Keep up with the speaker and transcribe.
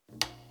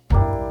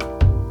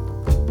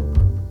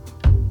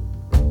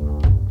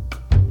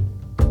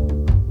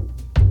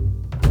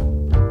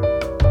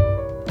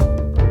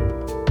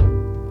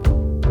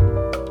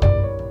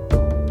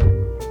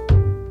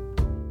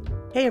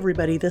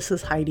everybody, this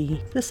is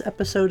Heidi. This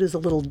episode is a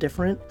little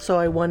different, so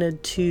I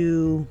wanted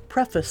to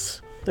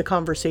preface the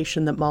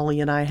conversation that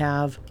Molly and I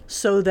have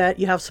so that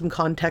you have some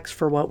context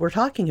for what we're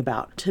talking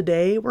about.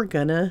 Today, we're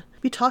gonna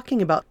be talking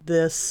about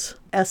this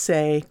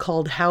essay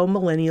called How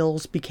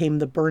Millennials Became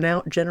the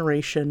Burnout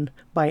Generation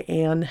by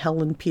Anne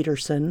Helen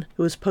Peterson.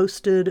 It was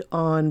posted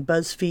on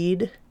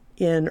BuzzFeed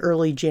in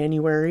early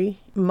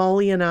January.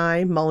 Molly,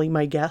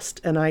 my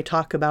guest, and I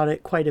talk about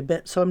it quite a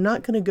bit, so I'm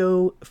not going to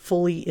go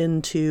fully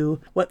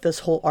into what this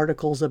whole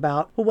article is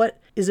about. But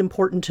what is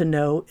important to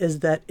know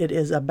is that it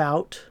is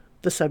about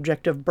the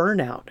subject of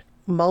burnout.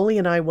 Molly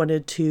and I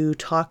wanted to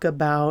talk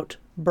about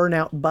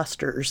burnout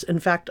busters. In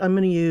fact, I'm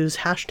going to use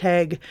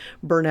hashtag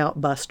burnout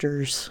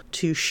busters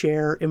to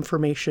share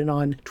information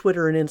on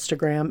Twitter and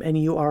Instagram,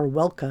 and you are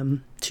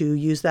welcome to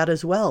use that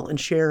as well and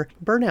share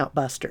burnout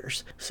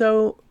busters.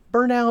 So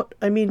burnout,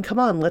 I mean, come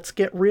on, let's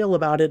get real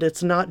about it.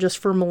 It's not just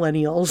for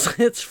millennials,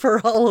 it's for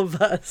all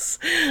of us.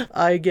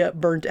 I get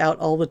burnt out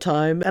all the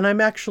time, and I'm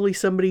actually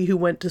somebody who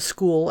went to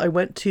school. I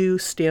went to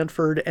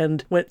Stanford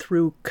and went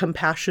through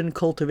compassion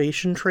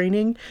cultivation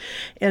training.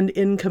 And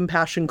in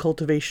compassion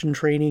cultivation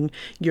training,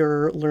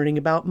 you're learning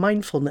about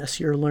mindfulness,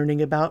 you're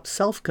learning about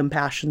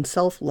self-compassion,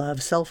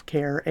 self-love,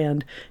 self-care,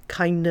 and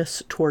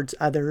kindness towards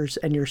others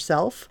and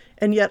yourself.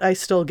 And yet I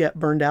still get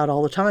burned out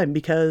all the time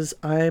because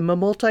I'm a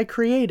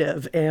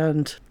multi-creative,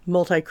 and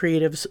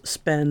multi-creatives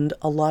spend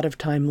a lot of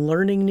time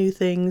learning new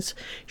things,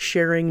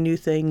 sharing new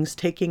things,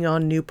 taking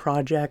on new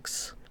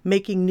projects,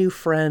 making new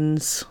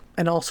friends,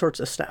 and all sorts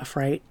of stuff,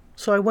 right?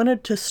 So I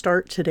wanted to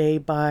start today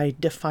by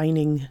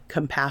defining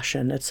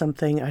compassion. It's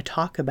something I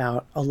talk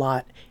about a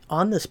lot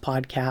on this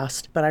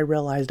podcast, but I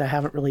realized I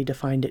haven't really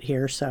defined it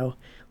here. So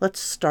let's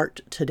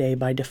start today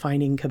by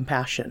defining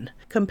compassion.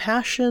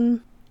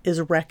 Compassion is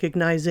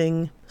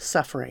recognizing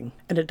suffering,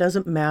 and it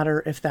doesn't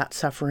matter if that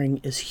suffering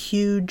is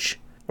huge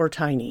or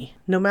tiny.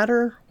 No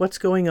matter what's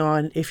going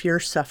on, if you're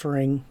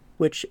suffering,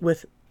 which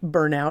with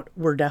burnout,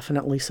 we're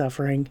definitely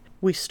suffering,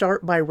 we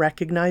start by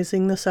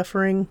recognizing the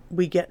suffering.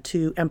 We get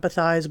to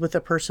empathize with the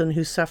person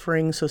who's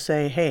suffering. So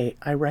say, hey,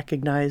 I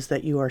recognize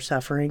that you are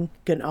suffering. You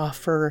can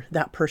offer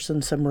that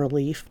person some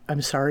relief.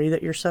 I'm sorry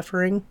that you're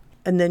suffering.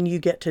 And then you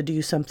get to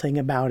do something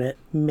about it.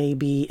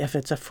 Maybe if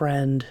it's a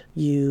friend,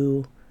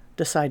 you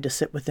decide to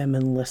sit with them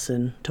and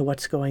listen to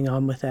what's going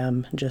on with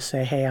them. Just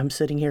say, hey, I'm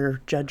sitting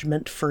here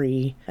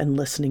judgment-free and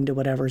listening to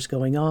whatever's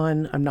going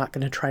on. I'm not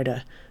going to try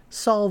to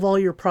solve all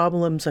your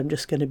problems. I'm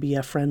just going to be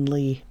a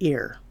friendly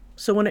ear.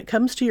 So when it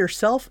comes to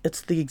yourself,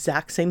 it's the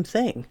exact same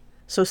thing.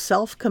 So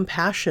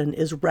self-compassion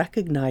is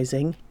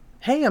recognizing,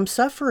 hey, I'm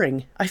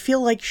suffering. I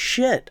feel like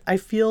shit. I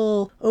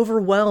feel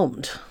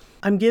overwhelmed.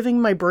 I'm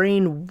giving my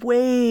brain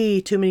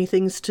way too many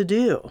things to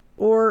do.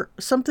 Or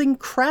something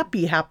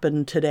crappy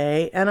happened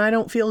today and I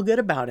don't feel good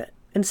about it.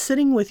 And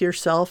sitting with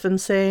yourself and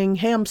saying,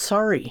 hey, I'm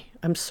sorry.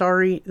 I'm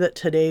sorry that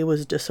today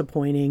was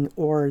disappointing,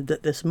 or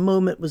that this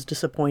moment was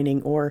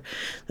disappointing, or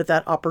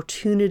that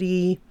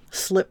opportunity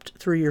slipped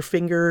through your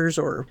fingers,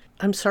 or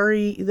I'm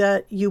sorry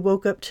that you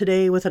woke up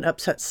today with an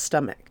upset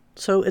stomach.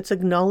 So it's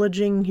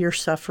acknowledging your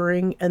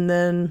suffering and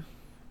then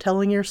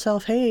telling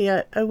yourself,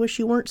 hey, I wish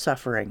you weren't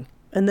suffering.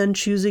 And then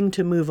choosing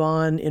to move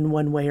on in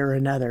one way or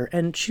another.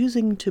 And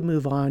choosing to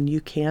move on,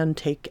 you can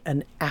take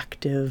an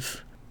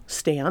active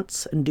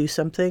stance and do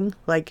something.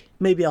 Like,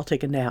 maybe I'll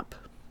take a nap.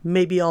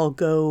 Maybe I'll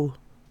go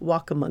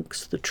walk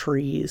amongst the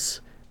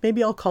trees.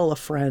 Maybe I'll call a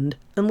friend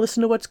and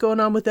listen to what's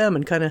going on with them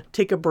and kind of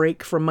take a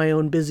break from my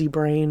own busy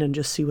brain and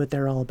just see what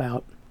they're all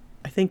about.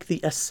 I think the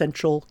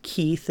essential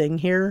key thing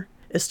here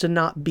is to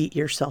not beat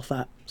yourself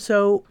up.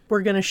 So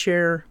we're going to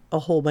share a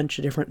whole bunch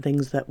of different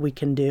things that we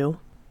can do.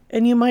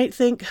 And you might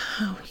think,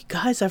 oh,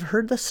 guys, I've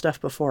heard this stuff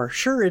before.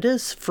 Sure, it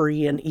is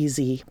free and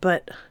easy,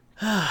 but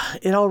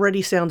it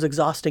already sounds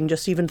exhausting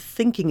just even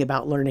thinking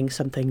about learning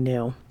something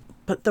new.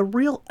 But the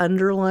real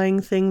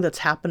underlying thing that's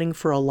happening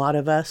for a lot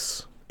of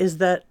us is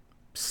that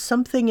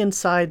something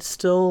inside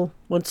still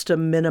wants to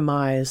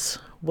minimize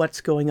what's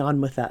going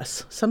on with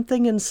us.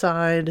 Something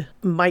inside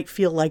might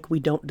feel like we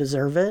don't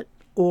deserve it,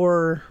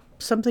 or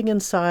something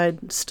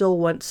inside still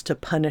wants to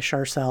punish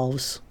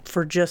ourselves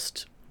for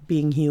just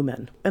being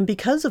human. And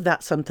because of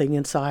that something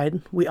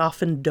inside, we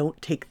often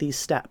don't take these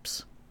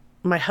steps.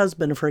 My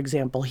husband, for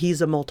example, he's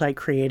a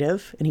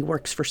multi-creative and he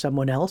works for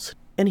someone else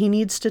and he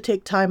needs to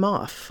take time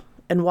off.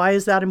 And why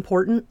is that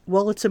important?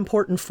 Well, it's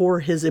important for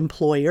his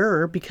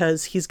employer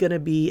because he's going to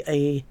be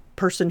a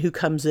person who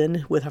comes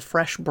in with a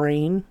fresh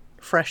brain,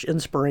 fresh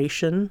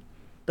inspiration,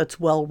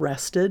 that's well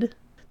rested,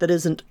 that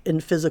isn't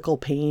in physical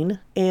pain,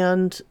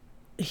 and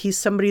he's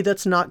somebody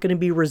that's not going to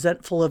be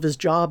resentful of his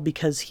job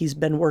because he's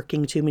been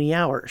working too many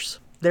hours.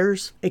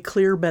 There's a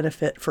clear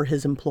benefit for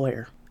his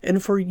employer.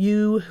 And for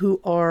you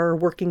who are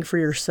working for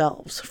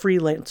yourselves,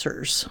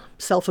 freelancers,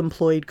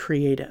 self-employed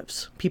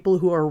creatives, people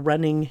who are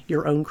running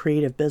your own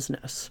creative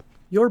business,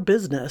 your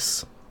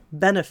business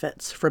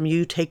benefits from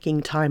you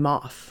taking time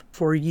off,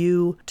 for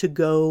you to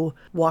go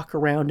walk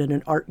around in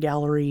an art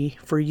gallery,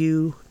 for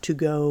you to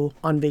go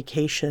on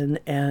vacation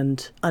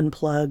and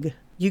unplug.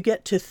 You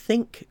get to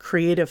think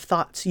creative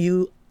thoughts.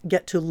 You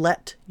get to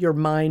let your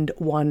mind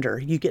wander.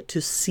 You get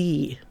to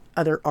see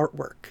other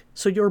artwork.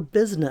 So your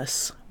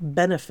business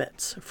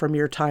benefits from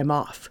your time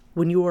off.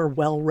 When you are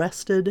well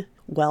rested,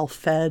 well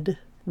fed,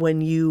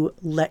 when you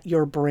let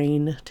your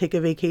brain take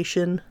a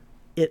vacation,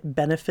 it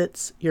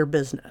benefits your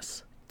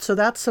business. So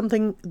that's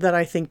something that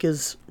I think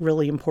is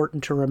really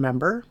important to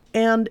remember.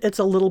 And it's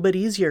a little bit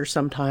easier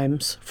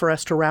sometimes for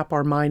us to wrap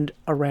our mind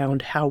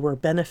around how we're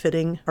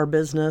benefiting our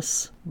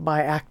business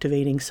by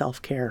activating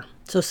self-care.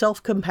 So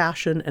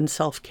self-compassion and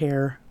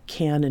self-care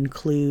can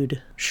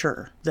include,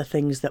 sure, the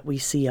things that we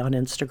see on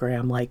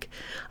Instagram, like,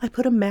 I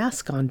put a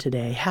mask on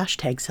today,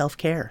 hashtag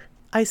self-care.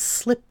 I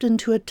slipped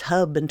into a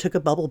tub and took a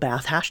bubble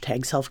bath,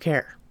 hashtag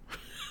self-care.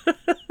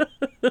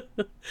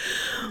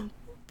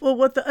 Well,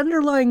 what the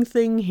underlying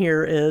thing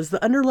here is,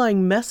 the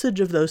underlying message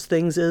of those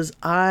things is,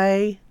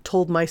 I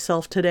told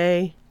myself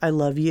today, I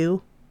love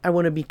you. I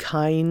want to be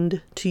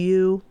kind to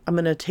you. I'm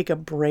going to take a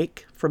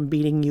break from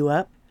beating you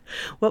up.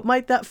 What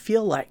might that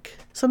feel like?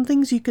 Some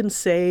things you can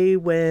say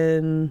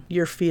when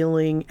you're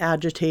feeling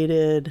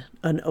agitated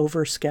and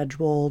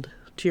overscheduled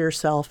to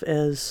yourself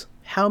is,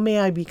 how may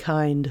I be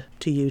kind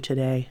to you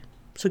today?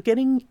 So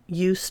getting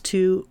used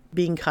to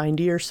being kind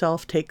to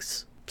yourself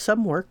takes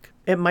some work.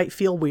 It might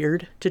feel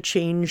weird to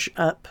change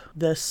up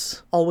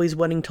this always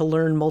wanting to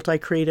learn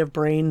multi-creative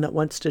brain that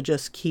wants to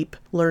just keep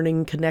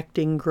learning,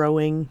 connecting,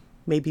 growing.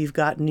 Maybe you've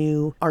got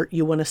new art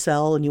you want to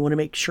sell and you want to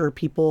make sure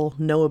people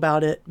know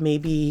about it.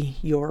 Maybe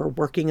you're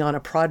working on a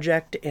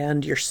project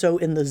and you're so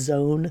in the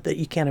zone that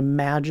you can't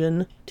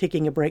imagine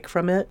taking a break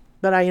from it.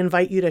 But I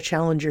invite you to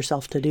challenge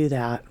yourself to do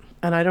that.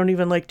 And I don't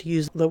even like to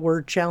use the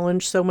word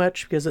challenge so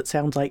much because it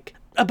sounds like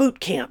a boot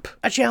camp,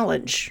 a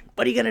challenge.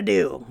 What are you going to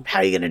do? How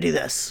are you going to do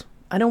this?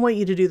 I don't want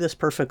you to do this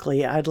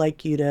perfectly. I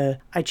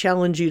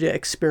challenge you to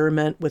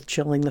experiment with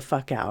chilling the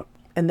fuck out.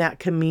 And that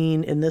can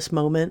mean in this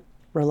moment,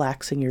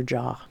 relaxing your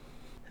jaw.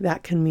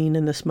 That can mean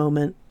in this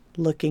moment,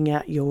 looking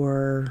at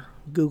your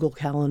Google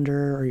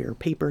Calendar or your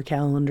paper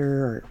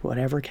calendar or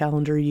whatever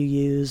calendar you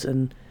use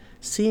and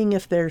seeing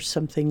if there's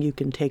something you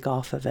can take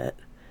off of it,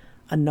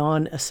 a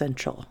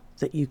non-essential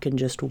that you can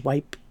just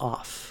wipe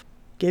off.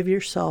 Give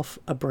yourself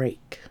a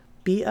break.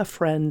 Be a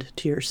friend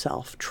to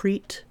yourself.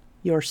 Treat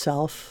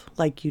yourself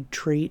like you'd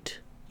treat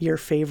your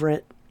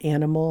favorite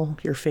animal,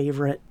 your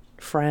favorite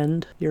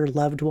friend, your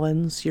loved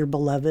ones, your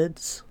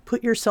beloveds.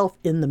 Put yourself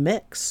in the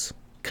mix.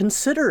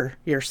 Consider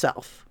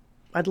yourself.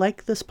 I'd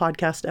like this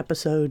podcast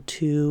episode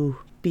to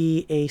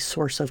be a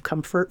source of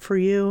comfort for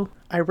you.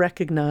 I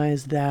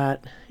recognize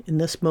that in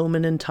this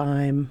moment in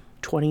time,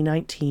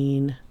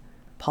 2019,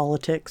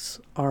 politics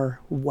are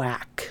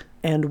whack.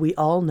 And we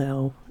all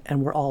know,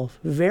 and we're all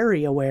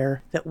very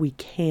aware, that we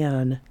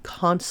can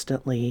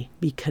constantly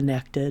be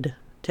connected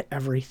to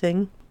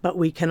everything, but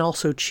we can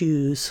also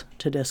choose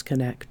to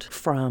disconnect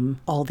from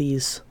all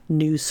these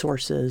news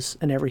sources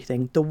and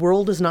everything. The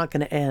world is not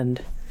going to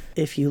end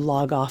if you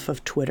log off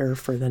of Twitter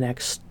for the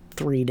next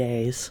 3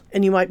 days.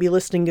 And you might be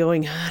listening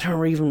going, I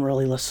don't even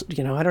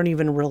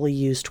really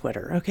use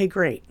Twitter. Okay,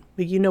 great.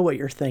 But you know what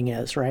your thing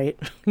is, right?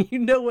 You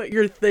know what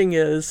your thing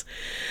is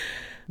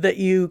that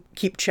you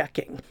keep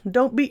checking.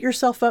 Don't beat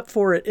yourself up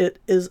for it. It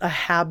is a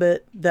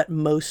habit that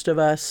most of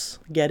us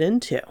get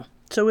into.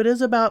 So it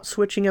is about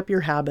switching up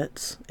your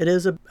habits. It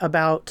is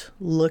about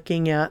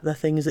looking at the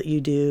things that you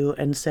do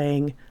and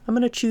saying, I'm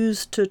going to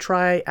choose to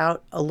try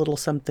out a little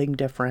something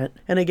different.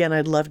 And again,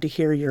 I'd love to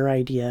hear your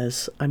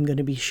ideas. I'm going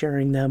to be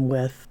sharing them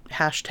with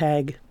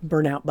hashtag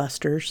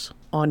BurnoutBusters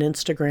on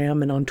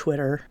Instagram and on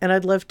Twitter. And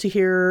I'd love to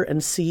hear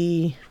and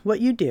see what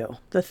you do.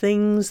 The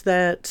things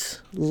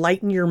that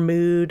lighten your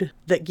mood,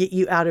 that get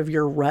you out of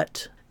your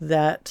rut,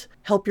 that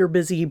help your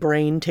busy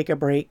brain take a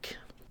break.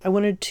 I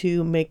wanted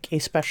to make a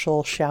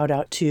special shout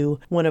out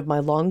to one of my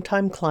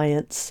longtime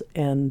clients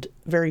and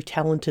very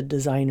talented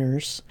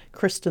designers,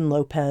 Kristen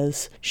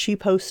Lopez. She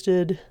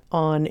posted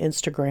on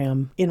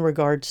Instagram in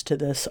regards to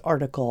this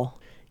article.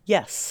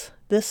 Yes,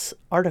 this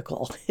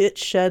article, it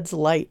sheds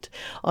light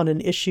on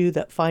an issue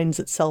that finds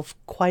itself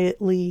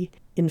quietly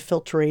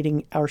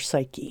infiltrating our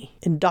psyche.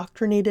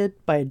 Indoctrinated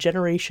by a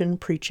generation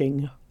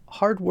preaching,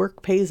 hard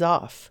work pays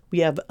off. We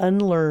have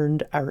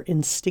unlearned our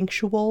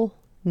instinctual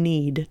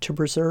need to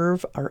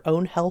preserve our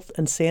own health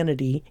and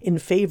sanity in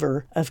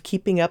favor of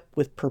keeping up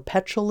with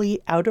perpetually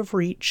out of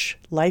reach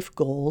life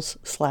goals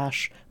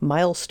 /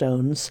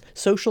 milestones,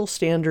 social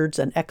standards,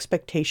 and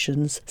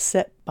expectations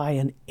set by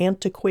an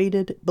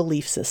antiquated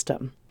belief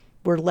system.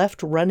 We're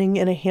left running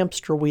in a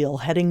hamster wheel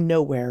heading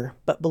nowhere,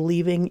 but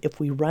believing if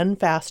we run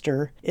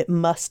faster, it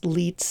must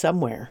lead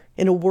somewhere.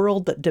 In a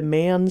world that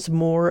demands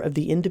more of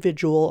the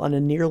individual on a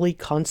nearly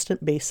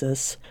constant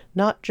basis,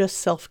 not just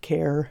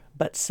self-care,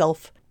 but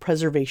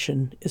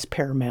self-preservation is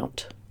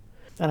paramount.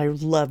 And I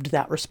loved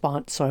that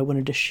response, so I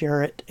wanted to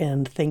share it.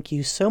 And thank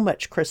you so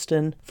much,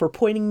 Kristen, for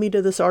pointing me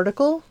to this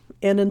article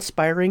and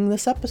inspiring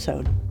this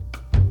episode.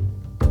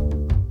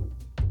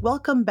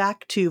 Welcome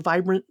back to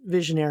Vibrant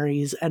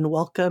Visionaries and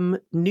welcome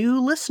new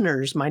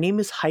listeners. My name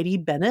is Heidi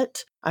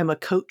Bennett. I'm a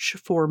coach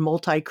for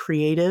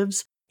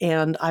multi-creatives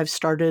And I've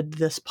started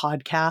this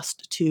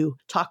podcast to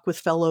talk with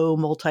fellow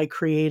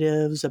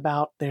multi-creatives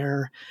about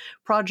their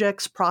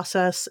projects,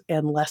 process,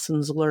 and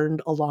lessons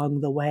learned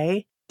along the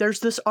way.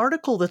 There's this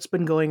article that's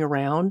been going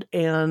around,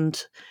 and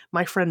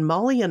my friend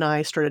Molly and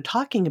I started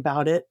talking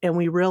about it, and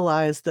we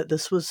realized that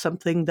this was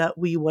something that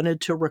we wanted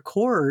to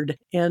record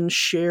and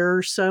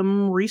share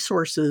some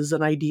resources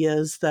and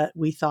ideas that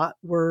we thought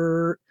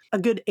were a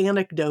good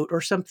anecdote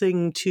or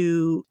something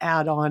to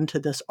add on to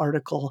this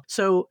article.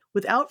 So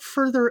without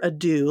further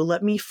ado,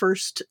 let me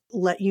first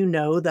let you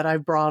know that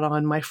I've brought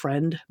on my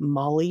friend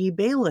Molly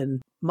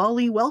Balin.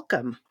 Molly,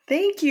 welcome.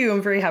 Thank you.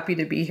 I'm very happy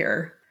to be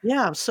here.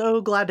 Yeah, I'm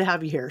so glad to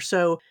have you here.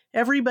 So,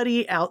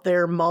 everybody out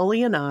there,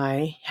 Molly and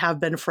I have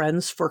been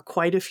friends for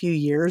quite a few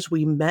years.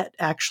 We met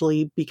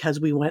actually because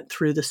we went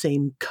through the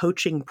same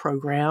coaching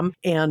program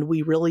and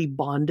we really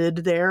bonded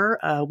there.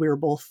 We were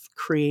both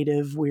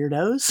creative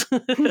weirdos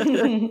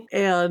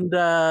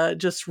and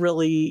just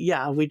really,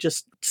 we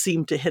just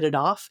seemed to hit it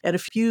off. And a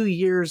few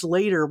years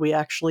later, we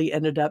actually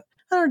ended up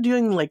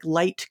doing like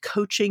light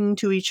coaching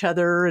to each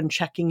other and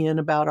checking in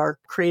about our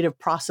creative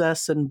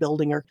process and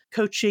building our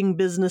coaching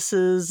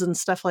businesses and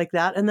stuff like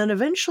that. And then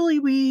eventually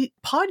we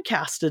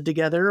podcasted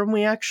together and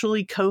we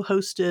actually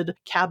co-hosted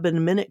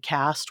Cabin Minute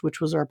Cast,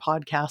 which was our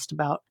podcast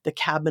about the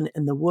cabin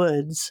in the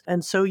woods.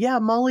 And so,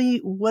 Molly,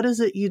 what is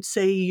it you'd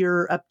say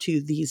you're up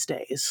to these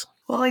days?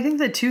 Well, I think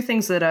the two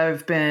things that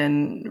I've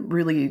been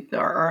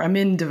I'm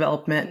in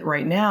development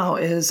right now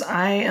is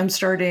I am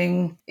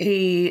starting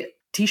a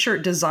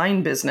t-shirt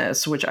design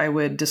business, which I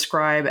would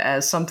describe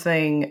as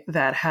something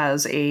that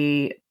has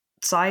a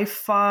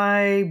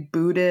sci-fi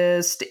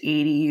Buddhist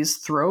 80s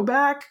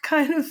throwback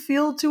kind of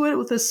feel to it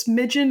with a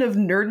smidgen of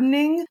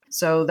nerdening.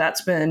 So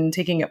that's been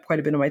taking up quite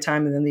a bit of my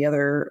time. And then the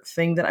other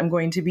thing that I'm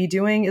going to be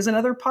doing is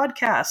another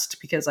podcast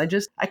because I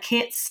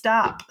can't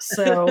stop.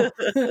 So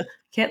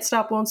can't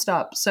stop, won't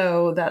stop.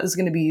 So that is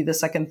going to be the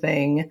second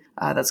thing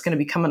that's going to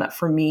be coming up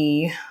for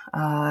me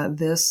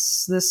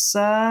this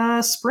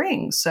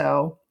spring.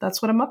 So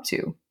that's what I'm up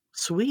to.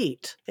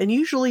 Sweet. And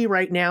usually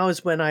right now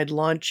is when I'd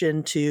launch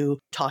into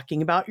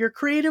talking about your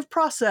creative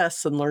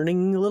process and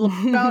learning a little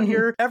about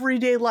your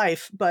everyday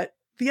life. But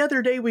the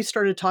other day we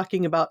started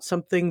talking about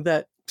something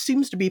that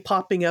seems to be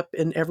popping up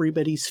in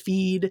everybody's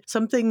feed,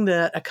 something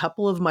that a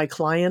couple of my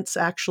clients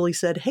actually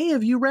said, "Hey,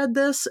 have you read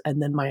this?"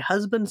 And then my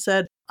husband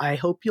said, "I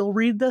hope you'll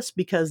read this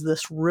because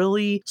this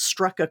really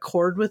struck a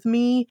chord with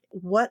me."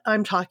 What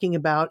I'm talking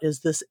about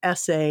is this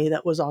essay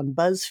that was on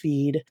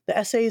BuzzFeed. The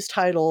essay is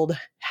titled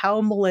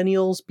How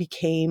Millennials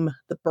Became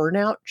the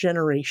Burnout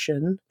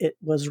Generation. It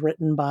was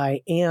written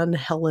by Anne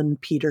Helen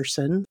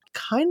Peterson.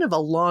 Kind of a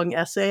long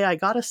essay. I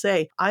gotta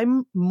say,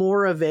 I'm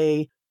more of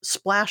a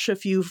splash a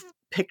few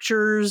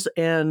pictures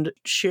and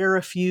share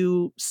a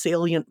few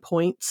salient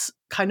points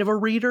kind of a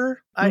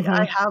reader.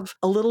 I have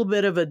a little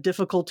bit of a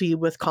difficulty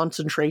with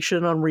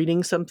concentration on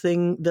reading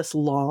something this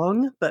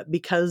long, but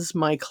because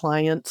my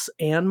clients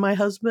and my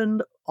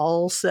husband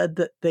all said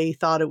that they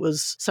thought it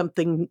was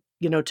something,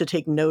 to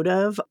take note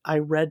of, I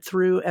read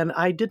through and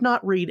I did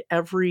not read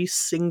every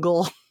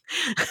single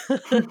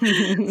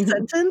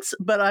sentence,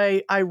 but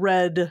I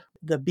read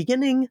the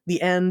beginning, the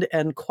end,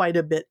 and quite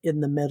a bit in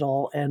the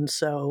middle. And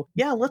so,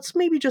 let's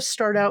maybe just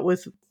start out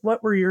with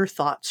what were your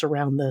thoughts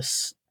around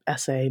this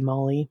essay,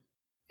 Molly?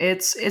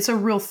 It's a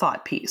real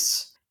thought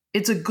piece.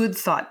 It's a good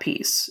thought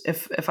piece,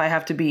 if I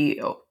have to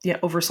be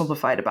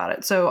oversimplified about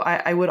it. So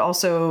I would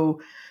also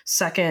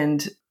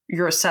second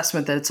your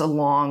assessment that it's a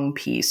long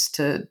piece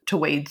to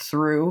wade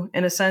through.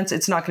 In a sense,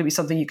 it's not going to be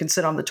something you can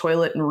sit on the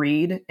toilet and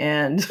read.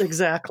 And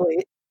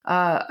exactly.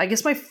 I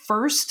guess my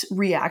first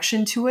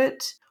reaction to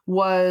it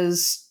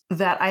was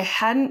that I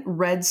hadn't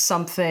read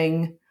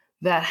something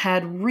that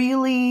had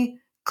really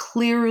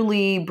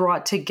clearly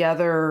brought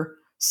together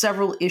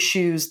several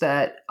issues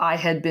that I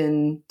had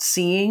been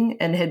seeing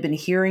and had been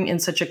hearing in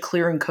such a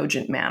clear and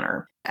cogent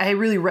manner. I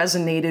really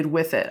resonated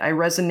with it. I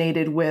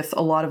resonated with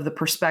a lot of the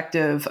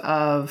perspective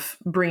of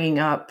bringing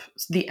up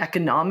the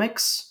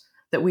economics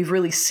that we've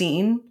really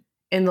seen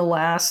in the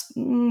last,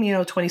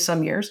 20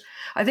 some years.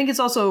 I think it's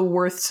also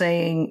worth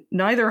saying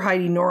neither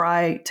Heidi nor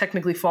I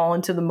technically fall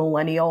into the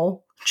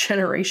millennial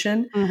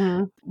generation.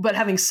 Mm-hmm. But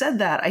having said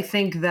that, I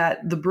think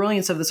that the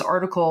brilliance of this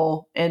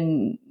article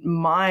and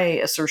my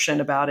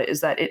assertion about it is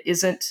that it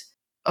isn't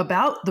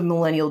about the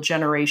millennial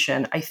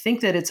generation. I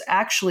think that it's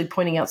actually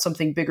pointing out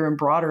something bigger and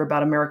broader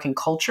about American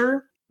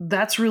culture.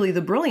 That's really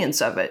the brilliance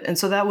of it. And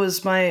so that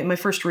was my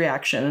first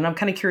reaction. And I'm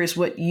kind of curious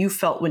what you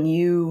felt when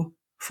you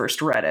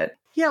first read it.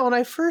 Yeah, when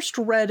I first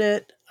read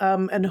it,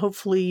 and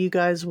hopefully you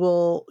guys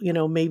will,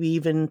 maybe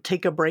even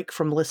take a break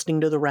from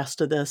listening to the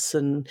rest of this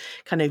and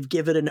kind of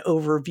give it an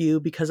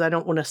overview, because I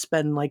don't want to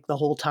spend like the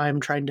whole time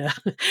trying to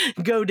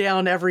go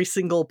down every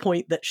single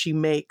point that she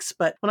makes.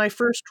 But when I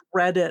first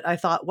read it, I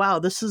thought, wow,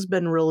 this has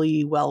been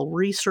really well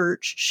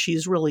researched.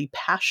 She's really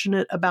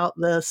passionate about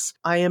this.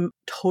 I am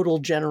total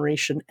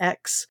Generation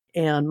X.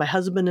 And my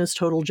husband is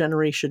total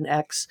Generation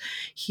X.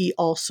 He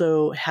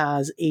also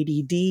has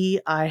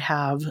ADD. I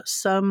have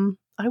some,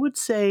 I would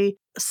say,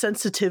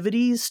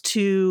 sensitivities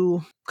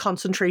to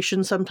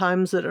concentration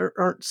sometimes that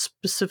aren't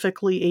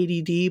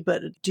specifically ADD,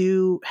 but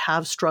do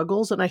have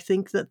struggles. And I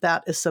think that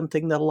that is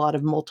something that a lot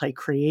of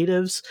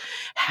multi-creatives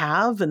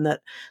have, and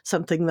that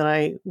something that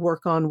I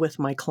work on with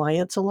my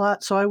clients a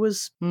lot. So I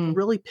was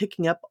really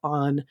picking up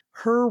on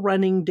her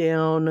running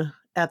down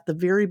at the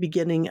very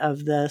beginning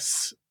of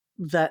this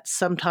that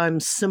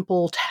sometimes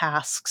simple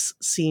tasks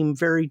seem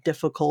very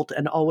difficult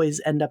and always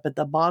end up at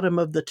the bottom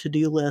of the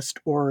to-do list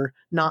or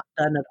not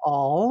done at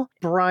all.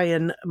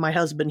 Brian, my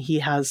husband, he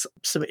has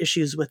some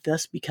issues with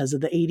this because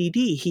of the ADD.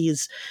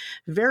 He's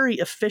very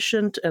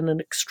efficient and an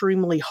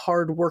extremely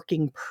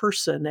hardworking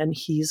person, and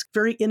he's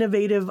very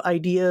innovative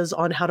ideas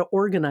on how to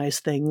organize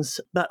things,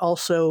 but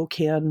also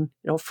can,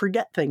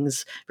 forget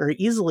things very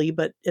easily,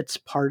 but it's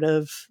part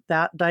of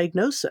that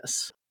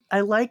diagnosis. I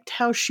liked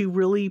how she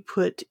really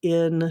put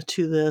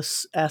into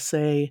this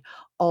essay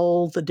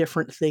all the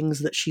different things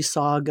that she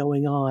saw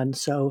going on.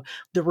 So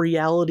the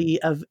reality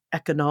of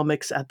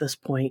economics at this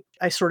point,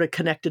 I sort of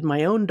connected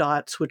my own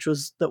dots, which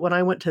was that when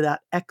I went to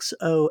that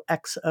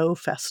XOXO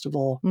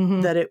festival,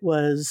 that it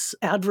was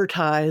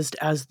advertised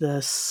as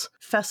this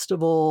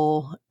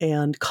festival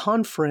and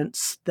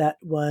conference that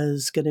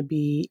was going to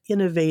be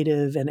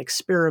innovative and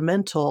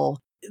experimental.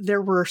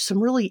 There were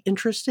some really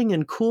interesting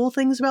and cool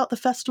things about the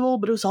festival,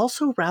 but it was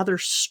also rather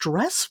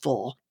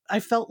stressful. I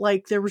felt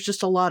like there was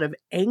just a lot of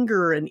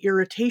anger and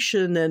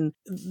irritation, and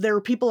there were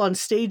people on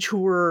stage who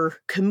were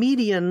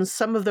comedians.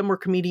 Some of them were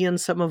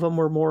comedians, some of them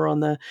were more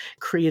on the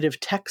creative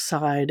tech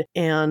side.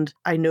 And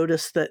I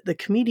noticed that the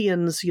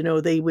comedians,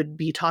 they would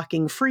be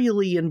talking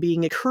freely and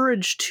being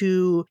encouraged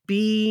to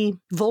be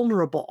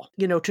vulnerable,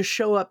 to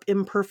show up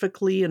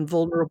imperfectly and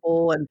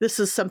vulnerable. And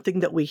this is something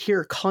that we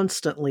hear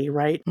constantly,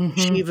 right?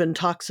 She even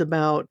talks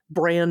about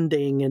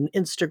branding and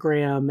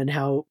Instagram and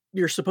how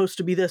you're supposed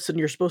to be this and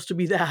you're supposed to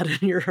be that,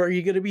 and are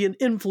you going to be an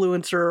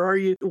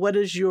influencer? What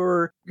is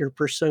your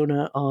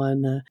persona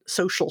on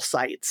social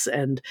sites?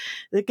 And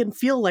it can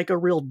feel like a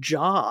real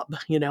job,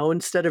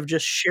 instead of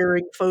just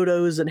sharing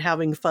photos and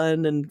having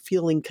fun and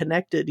feeling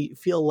connected, you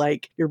feel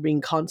like you're being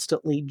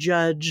constantly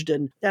judged.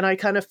 And I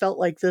kind of felt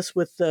like this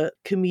with the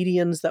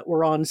comedians that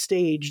were on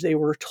stage. They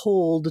were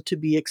told to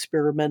be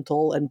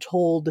experimental and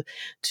told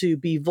to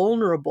be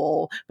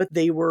vulnerable, but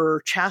they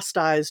were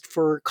chastised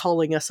for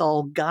calling us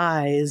all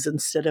guys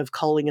instead of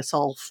calling us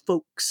all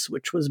folks,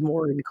 which was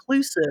more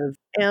inclusive.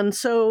 And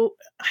so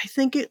I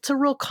think it's a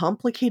real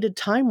complicated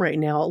time right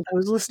now. I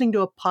was listening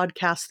to a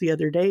podcast the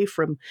other day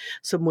from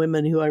some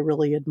women who I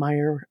really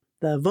admire,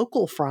 the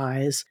Vocal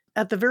Fries.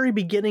 At the very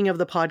beginning of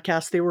the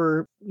podcast, they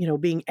were,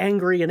 being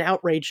angry and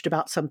outraged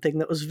about something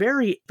that was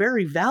very,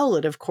 very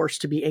valid, of course,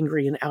 to be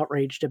angry and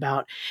outraged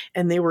about.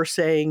 And they were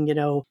saying,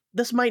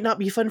 this might not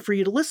be fun for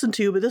you to listen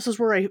to, but this is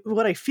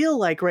what I feel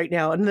like right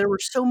now. And there were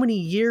so many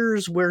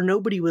years where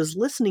nobody was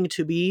listening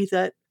to me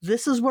that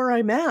this is where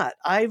I'm at.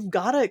 I've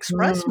got to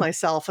express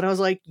myself. And I was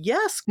like,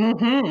 yes,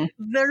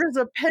 there's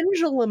a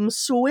pendulum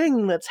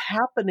swing that's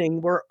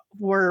happening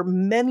where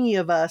many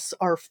of us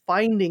are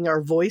finding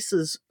our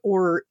voices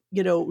or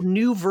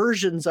new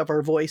versions of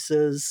our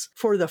voices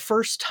for the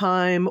first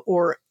time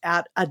or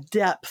at a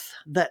depth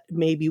that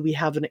maybe we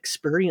haven't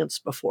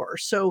experienced before.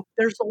 So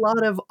there's a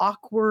lot of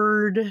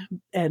awkward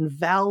and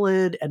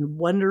valid and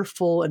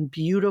wonderful and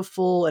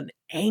beautiful and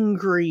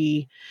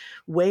angry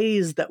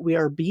ways that we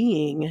are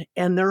being.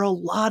 And there are a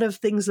lot of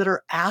things that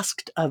are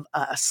asked of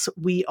us.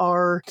 We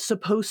are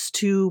supposed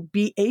to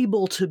be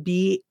able to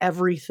be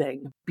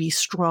everything, be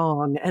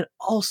strong, and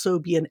also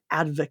be an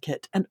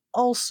advocate, and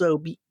also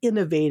be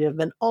innovative,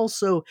 and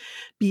also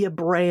be a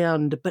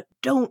brand, but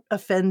don't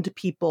offend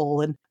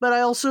people. But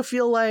I also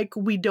feel like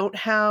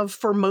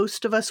for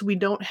most of us, we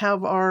don't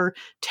have our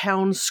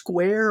town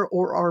square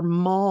or our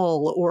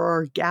mall or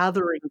our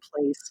gathering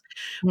place.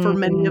 For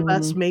many of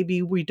us,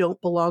 maybe we don't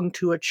belong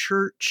to a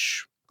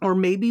church, or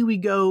maybe we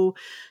go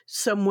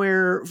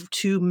somewhere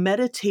to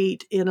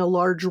meditate in a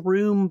large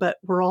room, but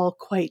we're all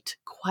quite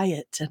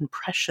quiet and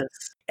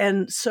precious.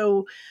 And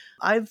so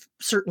I've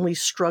certainly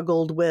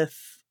struggled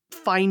with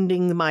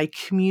finding my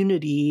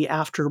community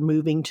after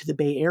moving to the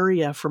Bay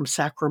Area from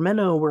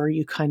Sacramento, where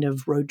you kind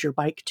of rode your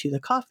bike to the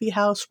coffee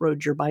house,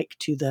 rode your bike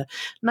to the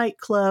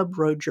nightclub,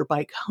 rode your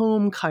bike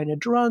home kind of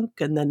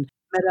drunk, and then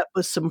met up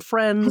with some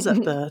friends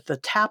at the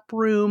tap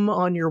room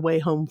on your way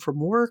home from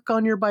work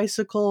on your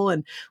bicycle.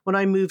 And when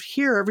I moved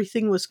here,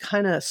 everything was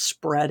kind of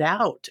spread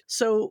out.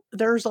 So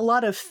there's a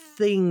lot of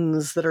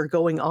things that are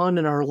going on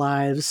in our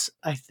lives.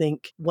 I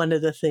think one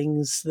of the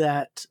things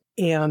that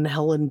Anne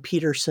Helen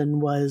Peterson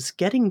was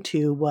getting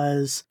to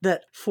was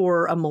that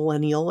for a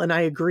millennial, and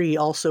I agree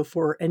also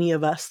for any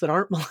of us that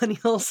aren't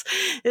millennials,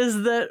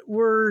 is that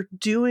we're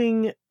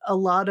doing a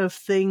lot of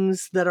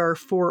things that are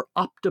for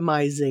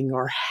optimizing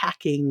or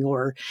hacking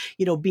or,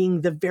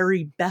 being the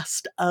very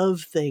best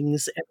of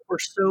things. And we're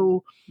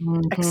so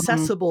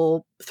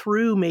accessible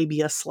through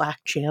maybe a Slack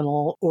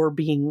channel or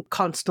being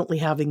constantly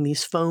having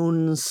these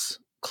phones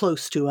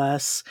close to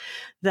us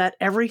that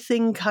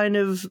everything kind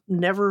of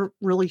never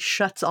really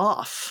shuts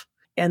off.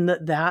 and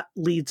that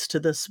leads to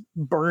this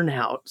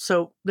burnout.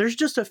 So there's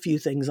just a few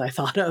things I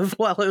thought of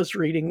while I was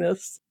reading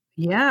this.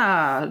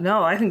 Yeah,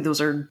 no, I think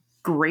those are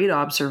great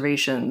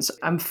observations.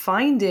 I'm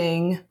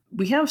finding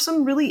we have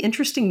some really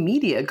interesting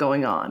media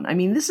going on. I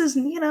mean, this is,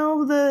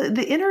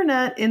 the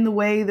internet in the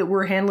way that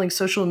we're handling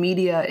social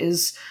media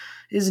is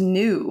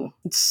new.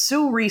 It's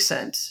so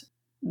recent.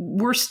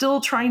 We're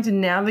still trying to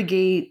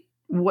navigate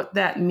what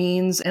that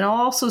means. And I'll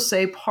also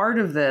say part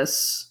of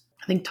this,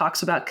 I think,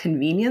 talks about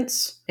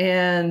convenience.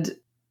 And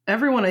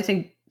everyone, I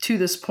think, to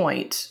this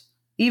point,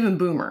 even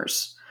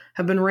boomers,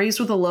 have been raised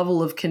with a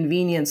level of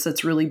convenience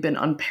that's really been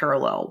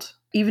unparalleled.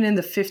 Even in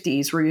the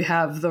 50s, where you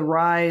have the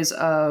rise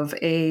of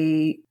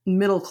a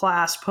middle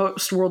class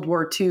post-World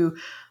War II,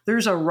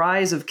 there's a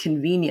rise of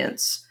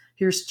convenience.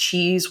 Here's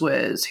Cheese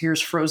Whiz,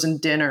 here's frozen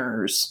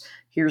dinners,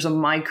 here's a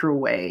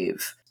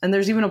microwave. And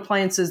there's even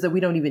appliances that we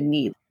don't even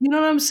need. You know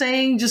what I'm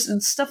saying?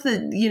 Just stuff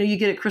that, you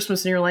get at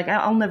Christmas and you're like,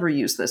 I'll never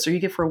use this. Or you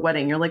get for a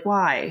wedding, you're like,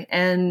 why?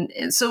 And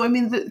so, I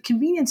mean, the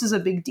convenience is a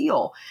big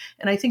deal.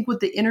 And I think what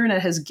the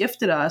internet has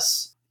gifted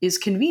us is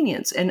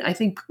convenience. And I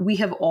think we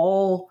have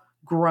all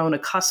grown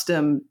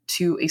accustomed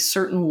to a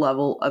certain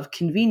level of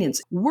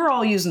convenience. We're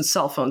all using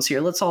cell phones here.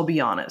 Let's all be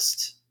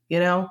honest.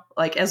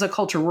 Like as a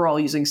culture, we're all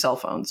using cell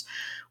phones.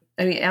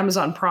 I mean,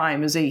 Amazon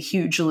Prime is a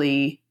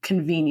hugely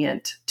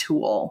convenient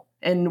tool.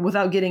 And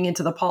without getting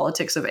into the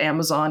politics of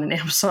Amazon and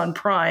Amazon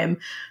Prime,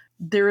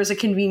 there is a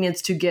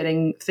convenience to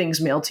getting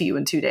things mailed to you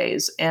in 2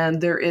 days.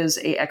 And there is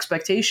a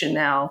expectation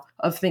now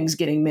of things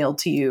getting mailed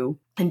to you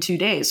in 2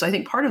 days. So I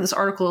think part of this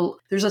article,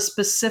 there's a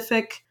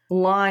specific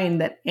line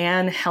that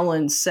Anne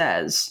Helen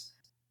says,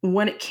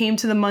 when it came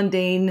to the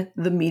mundane,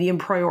 the medium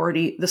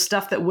priority, the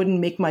stuff that wouldn't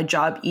make my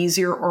job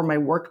easier or my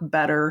work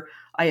better,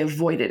 I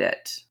avoided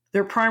it.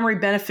 Their primary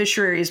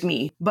beneficiary is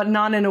me, but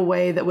not in a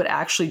way that would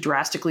actually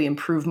drastically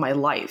improve my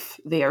life.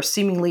 They are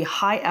seemingly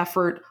high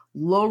effort,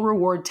 low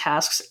reward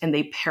tasks, and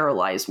they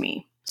paralyze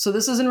me. So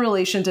this is in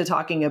relation to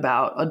talking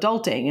about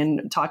adulting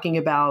and talking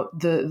about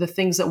the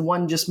things that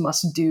one just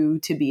must do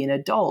to be an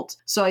adult.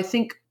 So I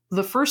think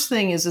the first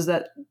thing is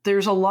that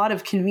there's a lot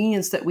of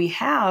convenience that we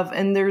have,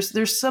 and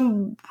there's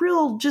some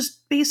real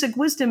just basic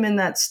wisdom in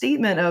that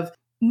statement of,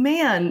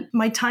 man,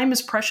 my time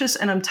is precious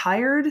and I'm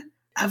tired.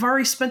 I've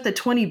already spent the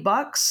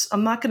 $20.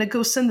 I'm not going to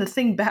go send the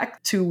thing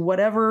back to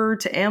whatever,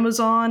 to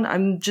Amazon.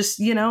 I'm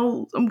just,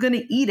 I'm going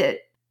to eat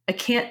it. I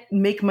can't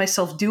make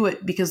myself do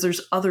it because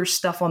there's other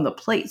stuff on the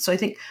plate. So I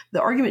think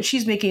the argument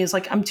she's making is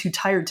like, I'm too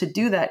tired to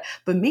do that.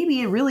 But maybe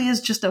it really is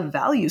just a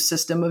value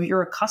system of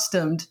you're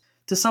accustomed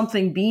to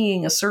something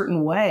being a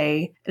certain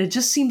way. And it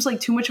just seems like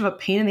too much of a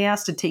pain in the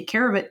ass to take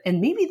care of it. And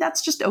maybe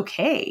that's just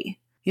okay.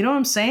 You know what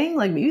I'm saying?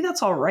 Like maybe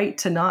that's all right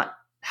to not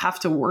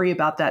have to worry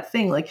about that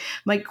thing. Like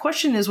my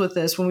question is with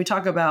this, when we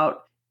talk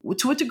about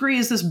to what degree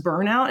is this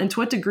burnout and to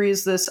what degree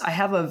is this, I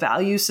have a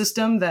value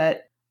system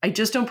that I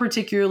just don't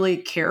particularly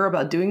care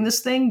about doing this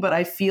thing, but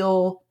I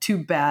feel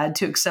too bad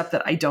to accept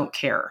that I don't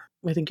care.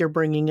 I think you're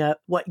bringing up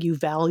what you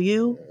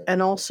value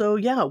and also,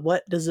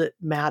 what does it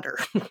matter?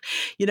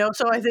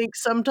 So I think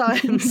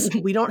sometimes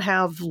we don't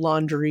have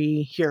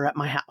laundry here at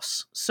my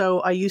house. So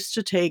I used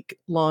to take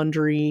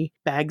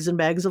bags and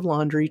bags of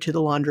laundry to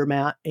the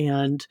laundromat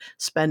and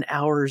spend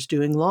hours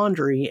doing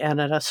laundry. And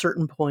at a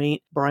certain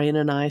point, Brian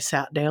and I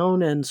sat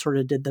down and sort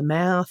of did the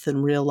math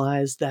and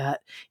realized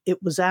that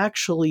it was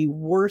actually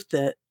worth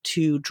it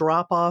to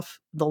drop off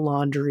the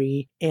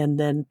laundry and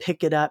then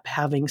pick it up,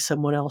 having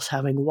someone else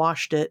having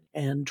washed it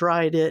and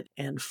dried it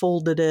and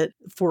folded it,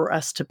 for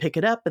us to pick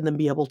it up and then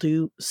be able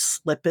to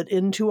slip it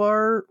into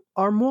our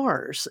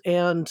armoires.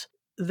 And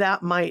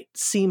that might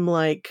seem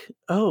like,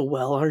 oh,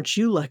 well, aren't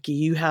you lucky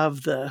you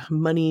have the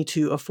money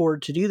to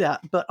afford to do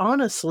that? But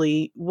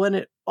honestly, when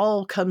it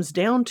all comes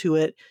down to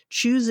it,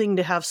 choosing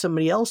to have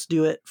somebody else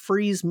do it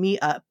frees me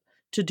up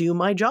to do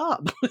my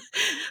job.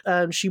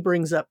 She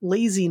brings up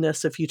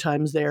laziness a few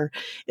times there.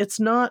 It's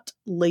not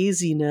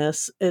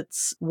laziness.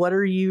 It's what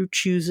are you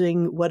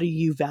choosing? What do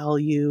you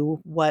value?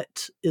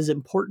 What is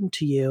important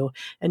to you?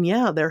 And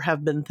there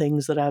have been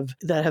things that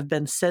have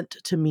been sent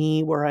to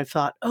me where I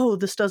thought, oh,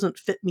 this doesn't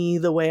fit me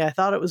the way I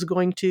thought it was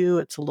going to.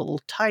 It's a little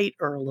tight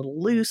or a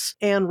little loose.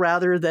 And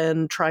rather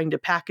than trying to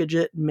package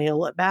it and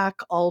mail it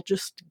back, I'll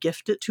just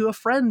gift it to a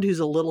friend who's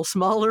a little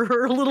smaller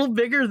or a little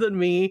bigger than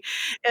me.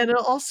 And it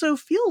also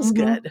feels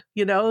good.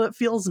 It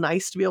feels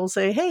nice to be able to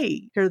say,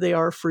 hey, here they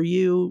are for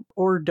you,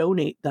 or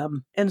donate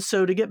them. And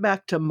so to get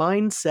back to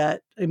mindset,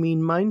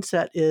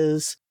 mindset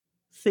is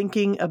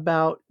thinking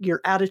about your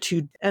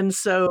attitude. And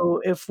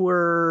so if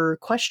we're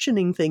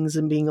questioning things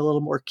and being a little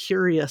more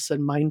curious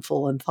and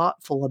mindful and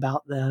thoughtful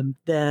about them,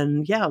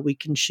 then we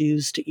can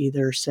choose to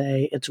either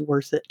say it's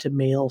worth it to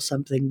mail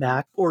something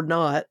back or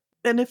not.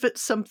 And if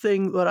it's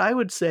something, what I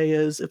would say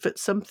is if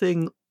it's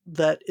something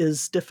that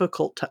is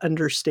difficult to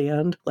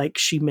understand, like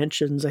she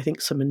mentions, I think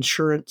some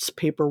insurance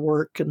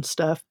paperwork and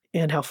stuff,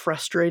 and how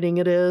frustrating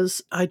it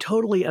is. I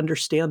totally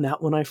understand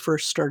that. When I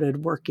first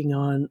started working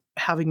on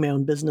having my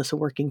own business and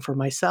working for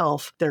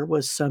myself, there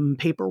was some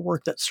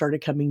paperwork that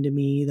started coming to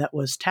me that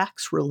was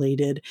tax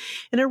related.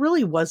 And it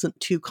really wasn't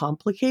too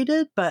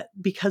complicated, but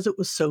because it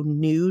was so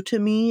new to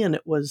me and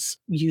it was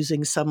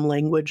using some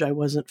language I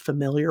wasn't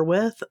familiar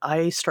with,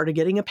 I started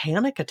getting a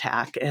panic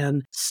attack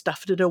and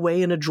stuffed it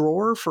away in a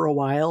drawer for a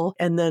while.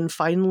 And then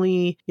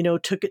finally,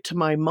 took it to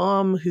my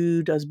mom,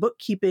 who does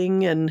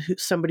bookkeeping and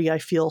somebody I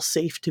feel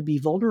safe to be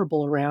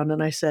vulnerable around.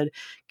 And I said,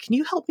 "Can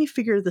you help me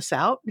figure this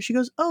out?" And she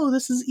goes, "Oh,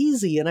 this is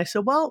easy." And I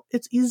said, "Well,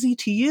 it's easy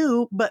to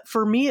you, but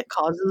for me, it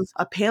causes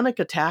a panic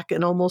attack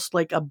and almost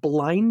like a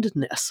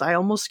blindness. I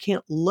almost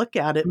can't look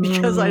at it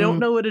because I don't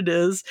know what it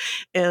is."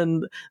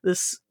 And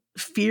this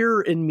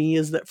fear in me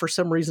is that for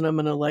some reason I'm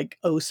going to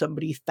owe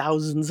somebody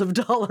thousands of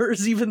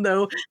dollars, even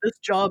though this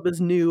job is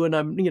new and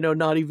I'm,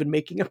 not even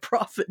making a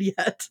profit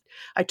yet.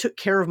 I took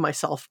care of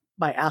myself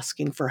by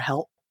asking for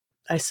help.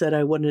 I said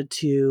I wanted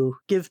to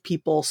give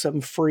people some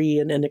free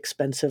and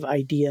inexpensive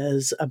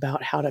ideas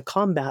about how to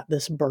combat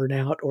this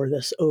burnout or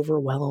this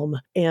overwhelm.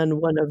 And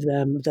one of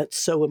them that's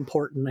so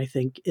important, I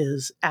think,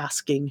 is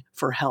asking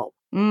for help.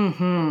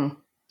 Mm-hmm.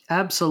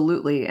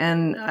 Absolutely.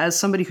 And as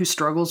somebody who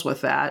struggles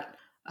with that,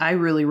 I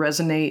really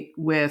resonate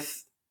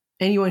with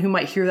anyone who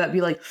might hear that be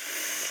like,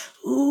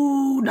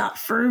 "Ooh, not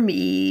for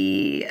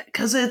me."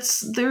 Because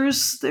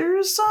there's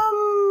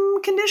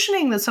some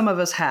conditioning that some of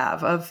us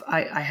have of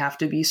I have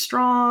to be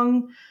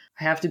strong.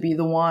 I have to be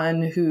the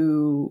one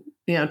who,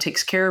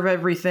 takes care of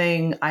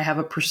everything. I have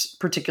a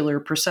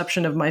particular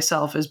perception of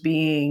myself as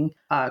being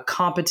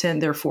competent,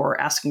 therefore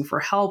asking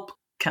for help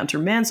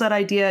countermands that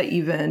idea.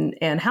 Even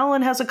Anne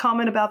Helen has a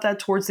comment about that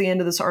towards the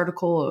end of this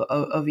article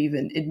of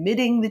even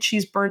admitting that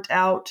she's burnt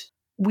out.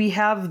 We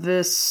have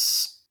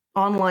this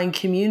online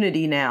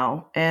community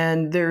now,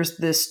 and there's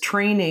this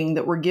training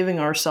that we're giving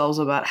ourselves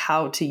about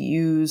how to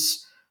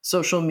use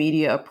social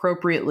media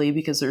appropriately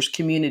because there's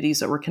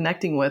communities that we're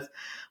connecting with,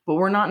 but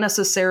we're not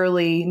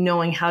necessarily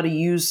knowing how to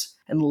use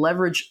and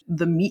leverage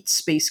the meat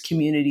space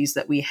communities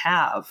that we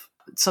have.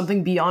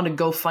 Something beyond a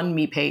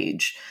GoFundMe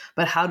page,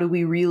 but how do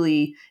we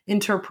really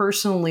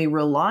interpersonally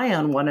rely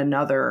on one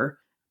another?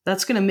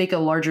 That's going to make a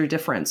larger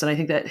difference. And I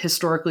think that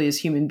historically, as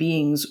human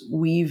beings,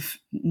 we've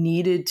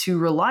needed to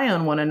rely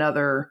on one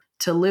another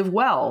to live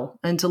well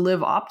and to live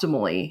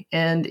optimally.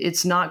 And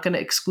it's not going to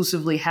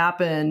exclusively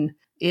happen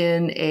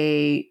in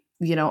a,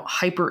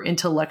 hyper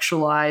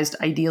intellectualized,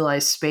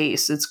 idealized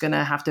space. It's going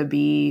to have to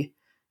be,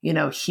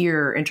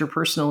 here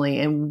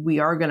interpersonally. And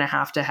we're going to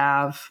have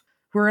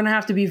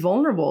to be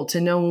vulnerable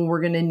to know when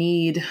we're going to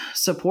need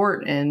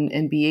support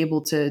and be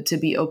able to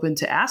be open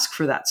to ask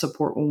for that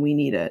support when we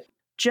need it.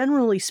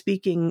 Generally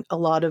speaking, a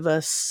lot of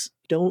us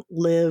don't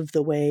live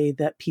the way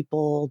that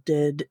people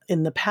did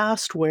in the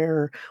past,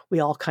 where we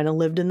all kind of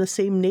lived in the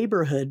same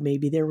neighborhood.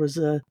 Maybe there was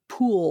a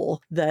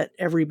pool that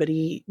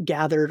everybody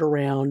gathered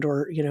around,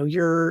 or,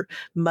 your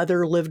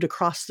mother lived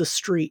across the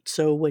street.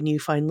 So when you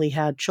finally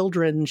had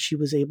children, she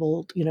was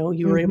able,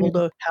 you were able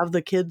to have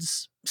the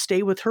kids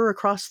stay with her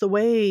across the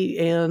way,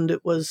 and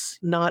it was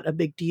not a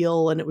big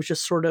deal. And it was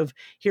just sort of,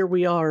 here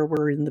we are,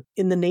 we're in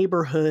the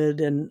neighborhood.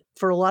 And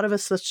for a lot of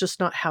us, that's just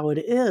not how it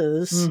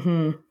is.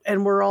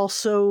 And we're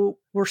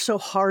so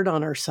hard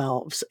on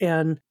ourselves.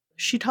 And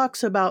she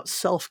talks about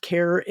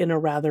self-care in a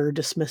rather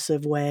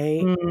dismissive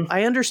way.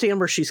 I understand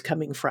where she's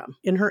coming from.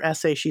 In her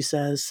essay, she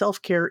says,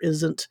 self-care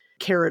isn't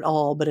care at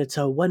all, but it's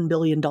a $1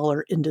 billion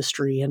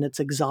industry and it's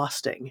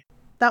exhausting.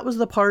 That was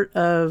the part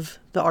of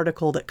the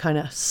article that kind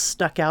of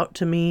stuck out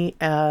to me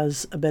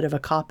as a bit of a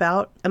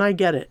cop-out. And I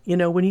get it.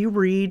 When you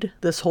read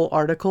this whole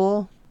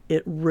article,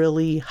 it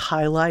really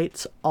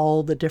highlights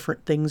all the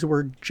different things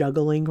we're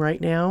juggling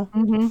right now.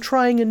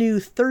 Trying a new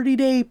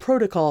 30-day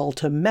protocol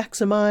to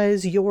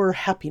maximize your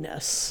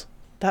happiness.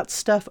 That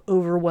stuff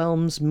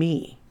overwhelms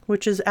me,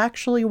 which is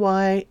actually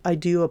why I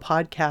do a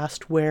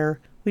podcast where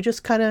we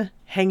just kind of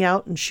hang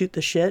out and shoot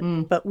the shit,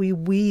 but we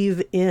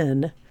weave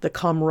in the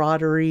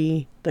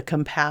camaraderie, the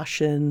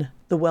compassion,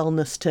 the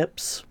wellness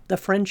tips, the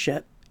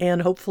friendship,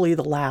 and hopefully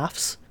the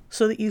laughs,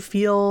 so that you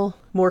feel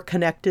more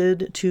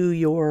connected to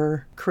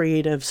your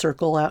creative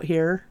circle out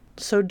here.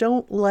 So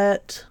don't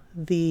let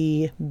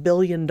the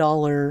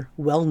billion-dollar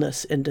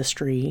wellness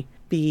industry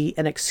be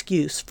an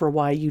excuse for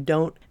why you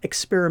don't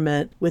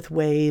experiment with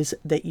ways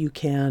that you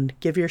can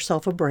give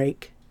yourself a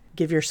break,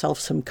 give yourself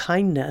some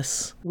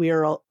kindness. We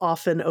are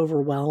often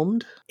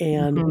overwhelmed,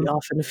 and we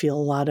often feel a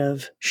lot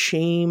of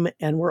shame,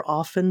 and we're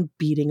often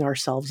beating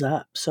ourselves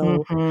up.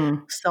 So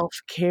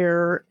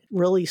self-care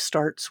really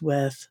starts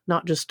with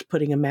not just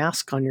putting a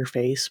mask on your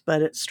face,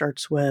 but it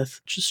starts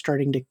with just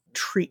starting to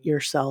treat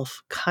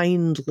yourself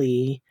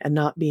kindly and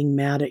not being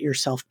mad at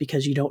yourself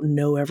because you don't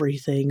know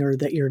everything or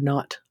that you're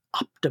not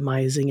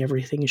optimizing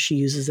everything. She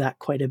uses that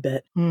quite a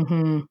bit.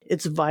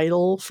 It's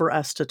vital for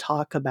us to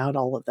talk about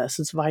all of this.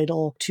 It's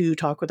vital to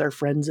talk with our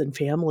friends and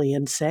family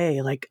and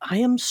say, I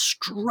am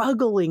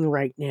struggling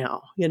right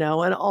now, and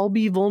I'll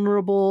be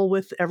vulnerable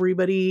with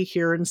everybody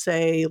here and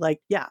say,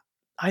 yeah,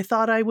 I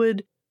thought I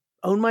would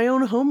own my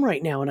own home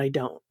right now and I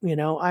don't.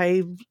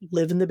 I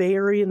live in the Bay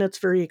Area and it's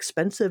very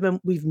expensive and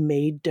we've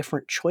made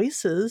different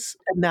choices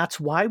and that's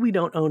why we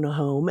don't own a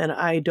home. And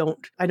I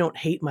don't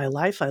hate my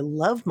life. I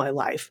love my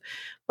life.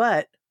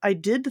 But I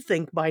did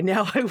think by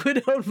now I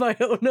would own my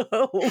own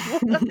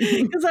home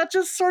because that's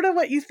just sort of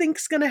what you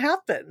think's going to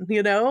happen,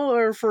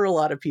 or for a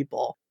lot of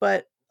people.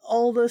 But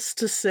all this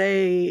to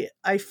say,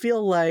 I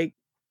feel like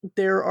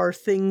there are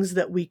things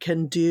that we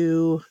can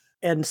do,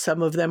 and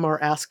some of them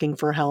are asking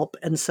for help,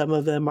 and some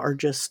of them are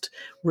just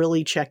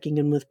really checking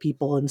in with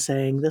people and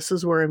saying, this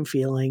is where I'm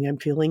feeling. I'm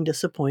feeling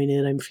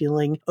disappointed. I'm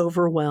feeling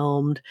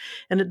overwhelmed.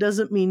 And it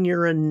doesn't mean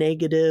you're a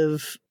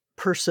negative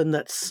person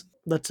that's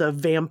a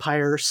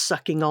vampire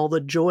sucking all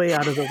the joy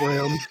out of the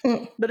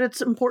room. But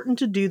it's important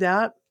to do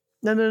that.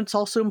 And then it's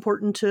also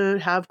important to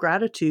have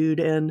gratitude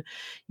and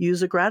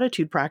use a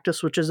gratitude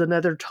practice, which is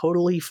another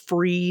totally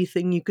free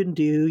thing you can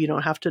do. You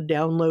don't have to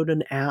download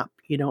an app.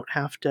 You don't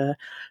have to,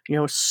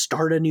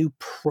 start a new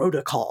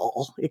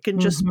protocol. It can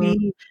just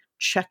be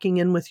checking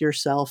in with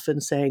yourself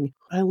and saying,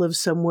 I live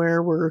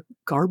somewhere where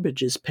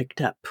garbage is picked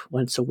up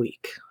once a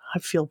week. I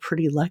feel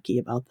pretty lucky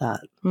about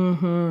that.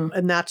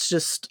 And that's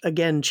just,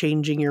 again,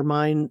 changing your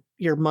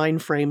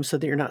mind frame so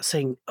that you're not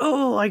saying,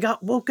 oh, I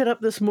got woken up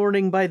this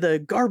morning by the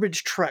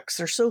garbage trucks.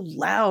 They're so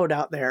loud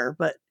out there.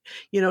 But,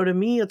 to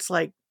me, it's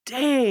like,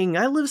 dang,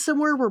 I live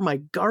somewhere where my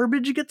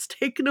garbage gets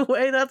taken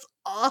away. That's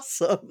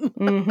awesome.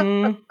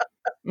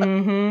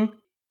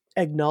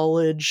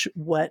 Acknowledge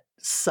what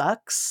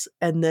sucks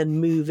and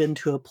then move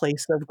into a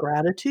place of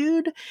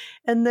gratitude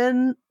and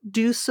then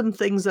do some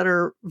things that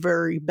are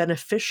very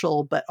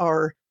beneficial but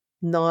are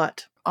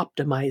not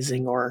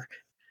optimizing or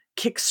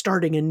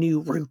kickstarting a new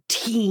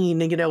routine.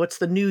 It's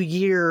the new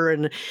year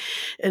and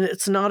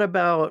it's not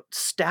about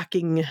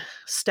stacking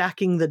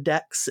the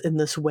decks in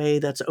this way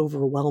that's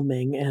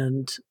overwhelming,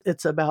 and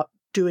it's about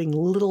doing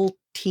little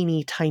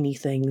teeny tiny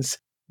things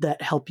that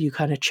help you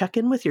kind of check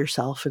in with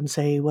yourself and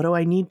say, what do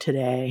I need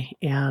today?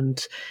 And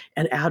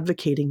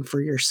advocating for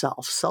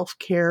yourself.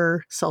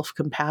 Self-care,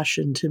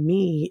 self-compassion to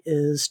me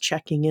is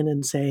checking in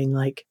and saying,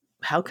 like,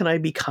 how can I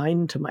be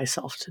kind to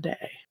myself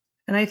today?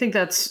 And I think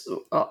that's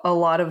a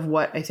lot of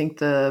what I think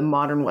the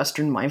modern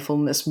Western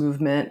mindfulness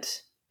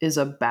movement is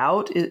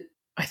about.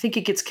 I think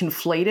it gets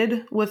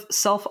conflated with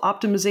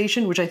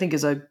self-optimization, which I think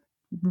is a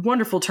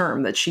wonderful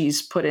term that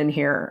she's put in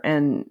here.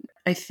 And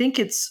I think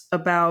it's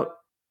about,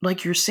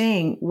 like you're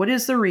saying, what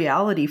is the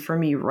reality for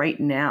me right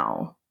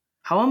now?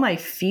 How am I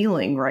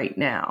feeling right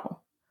now?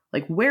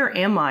 Like, where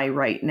am I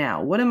right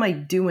now? What am I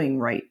doing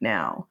right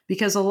now?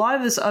 Because a lot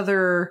of this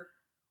other,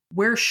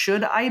 where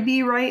should I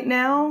be right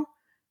now,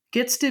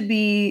 gets to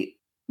be,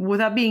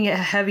 without being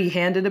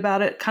heavy-handed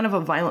about it, kind of a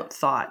violent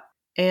thought.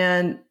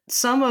 And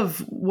some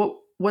of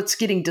what's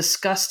getting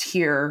discussed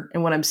here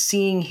and what I'm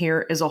seeing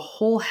here is a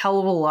whole hell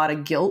of a lot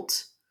of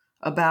guilt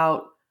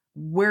about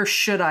where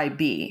should I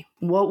be?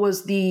 What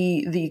was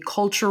the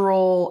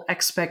cultural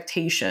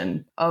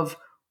expectation of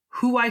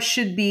who I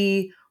should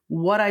be,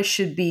 what I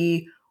should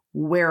be,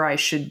 where I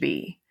should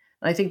be?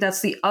 And I think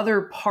that's the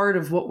other part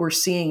of what we're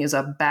seeing is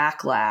a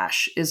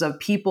backlash, is of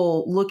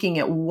people looking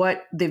at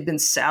what they've been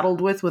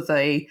saddled with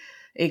a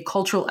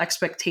cultural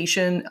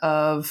expectation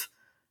of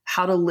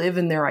how to live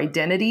in their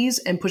identities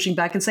and pushing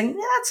back and saying,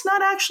 that's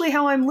not actually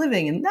how I'm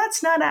living. And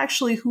that's not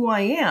actually who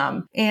I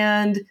am.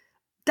 And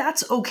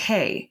that's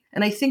okay.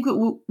 And I think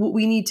what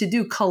we need to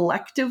do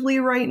collectively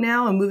right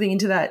now and moving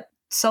into that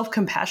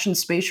self-compassion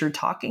space you're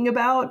talking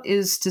about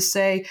is to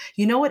say,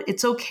 you know what,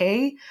 it's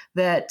okay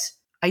that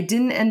I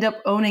didn't end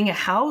up owning a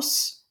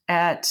house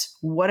at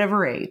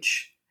whatever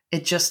age.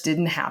 It just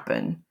didn't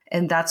happen.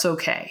 And that's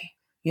okay.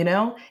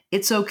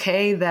 It's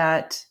okay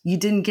that you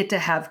didn't get to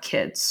have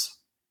kids.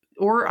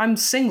 Or I'm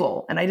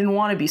single and I didn't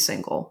want to be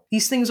single.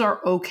 These things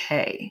are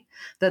okay.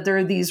 That there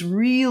are these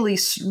really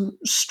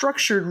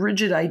structured,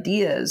 rigid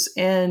ideas.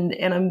 And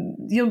I'm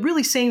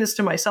really saying this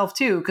to myself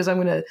too, because I'm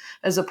going to,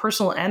 as a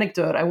personal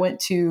anecdote, I went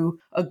to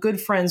a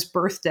good friend's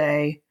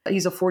birthday.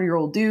 He's a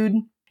 40-year-old dude.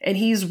 And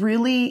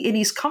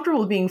he's comfortable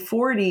with being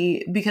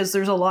 40 because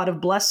there's a lot of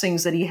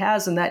blessings that he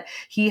has, and that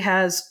he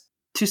has,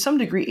 to some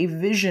degree, a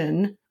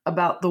vision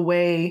about the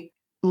way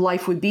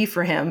life would be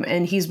for him.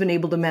 And he's been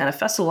able to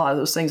manifest a lot of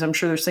those things. I'm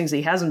sure there's things that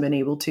he hasn't been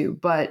able to,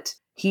 but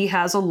he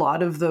has a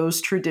lot of those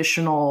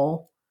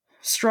traditional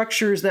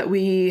structures that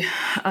we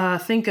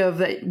think of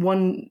that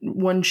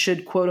one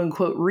should quote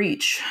unquote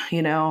reach,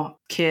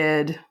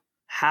 kid,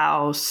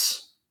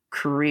 house,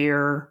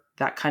 career,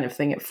 that kind of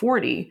thing at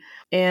 40.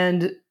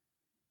 And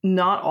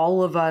not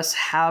all of us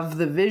have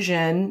the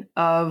vision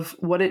of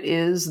what it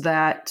is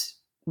that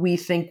we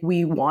think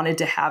we wanted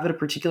to have at a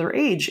particular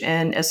age.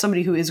 And as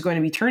somebody who is going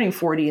to be turning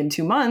 40 in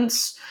 2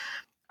 months,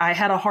 I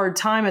had a hard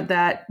time at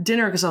that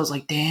dinner because I was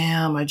like,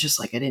 damn, I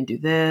didn't do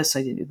this,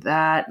 I didn't do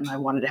that. And I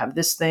wanted to have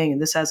this thing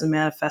and this hasn't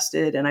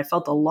manifested. And I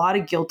felt a lot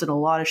of guilt and a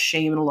lot of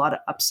shame and a lot of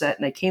upset.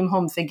 And I came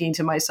home thinking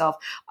to myself,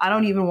 I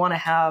don't even want to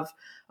have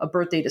a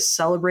birthday to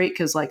celebrate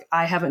because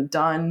I haven't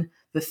done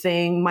the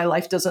thing. My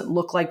life doesn't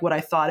look like what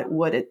I thought it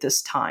would at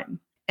this time.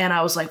 And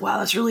I was like, wow,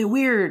 that's really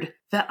weird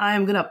that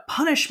I'm going to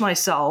punish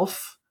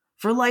myself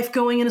for life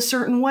going in a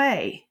certain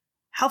way.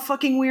 How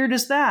fucking weird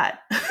is that?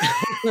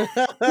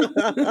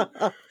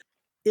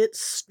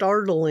 It's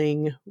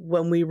startling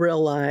when we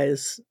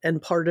realize,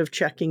 and part of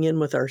checking in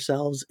with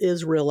ourselves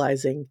is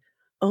realizing,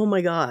 oh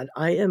my God,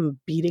 I am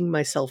beating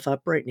myself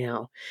up right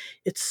now.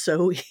 It's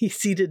so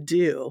easy to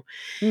do.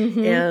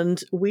 Mm-hmm.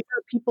 And we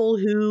are people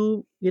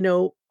who,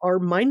 are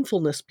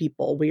mindfulness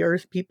people. We are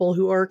people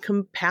who are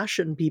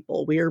compassion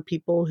people. We are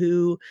people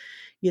who,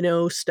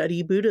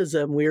 study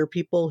Buddhism. We are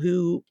people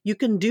who you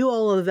can do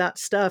all of that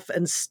stuff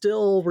and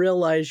still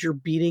realize you're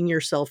beating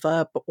yourself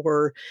up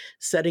or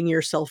setting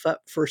yourself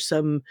up for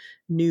some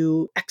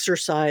new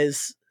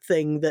exercise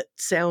thing that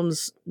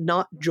sounds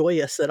not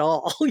joyous at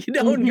all, and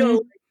Mm-hmm.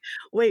 go,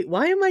 wait,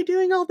 why am I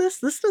doing all this?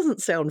 This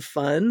doesn't sound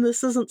fun.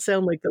 This doesn't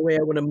sound like the way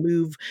I want to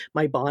move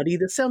my body.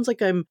 This sounds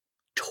like I'm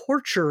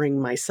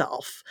torturing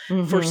myself for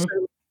Mm-hmm.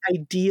 some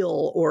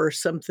ideal or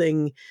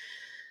something.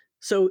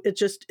 So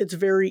it's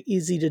very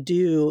easy to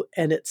do.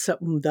 And it's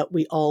something that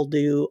we all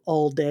do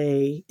all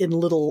day in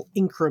little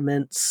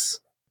increments.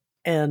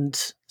 And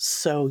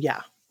so,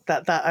 yeah,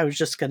 that I was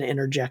just going to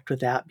interject with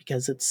that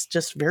because it's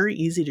just very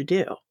easy to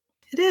do.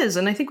 It is.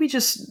 And I think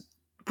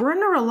we're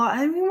under a lot,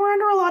 we're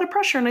under a lot of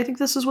pressure. And I think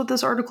this is what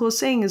this article is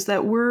saying, is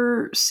that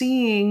we're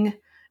seeing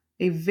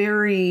a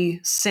very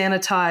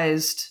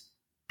sanitized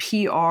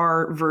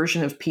PR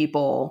version of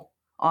people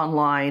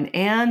online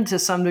and to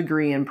some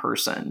degree in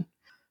person.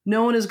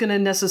 No one is going to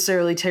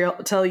necessarily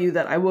tell you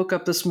that I woke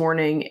up this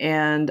morning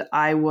and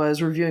I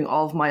was reviewing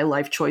all of my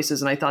life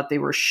choices and I thought they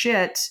were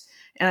shit.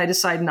 And I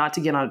decided not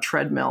to get on a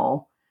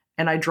treadmill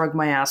and I drug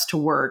my ass to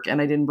work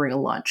and I didn't bring a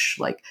lunch.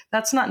 Like,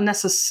 that's not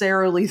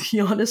necessarily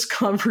the honest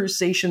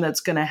conversation that's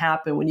going to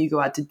happen when you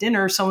go out to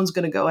dinner. Someone's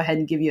going to go ahead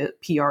and give you a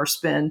PR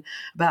spin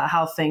about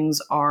how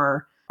things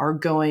are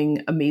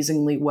going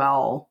amazingly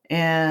well.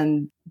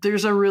 And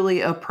there's a really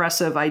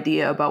oppressive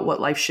idea about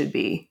what life should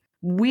be.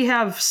 We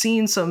have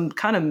seen some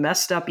kind of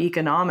messed up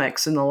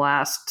economics in the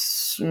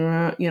last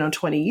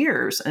 20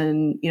 years,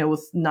 and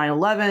with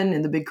 9/11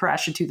 and the big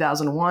crash in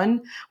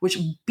 2001, which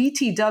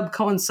BT dub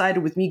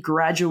coincided with me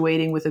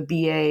graduating with a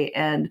BA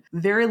and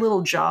very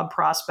little job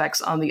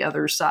prospects on the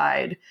other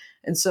side.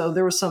 And so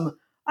there was some,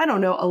 I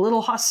don't know, a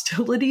little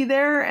hostility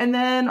there. And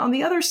then on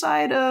the other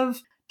side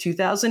of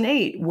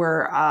 2008,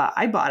 where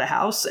I bought a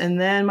house and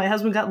then my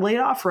husband got laid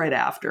off right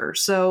after.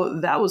 So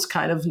that was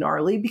kind of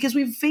gnarly because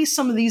we've faced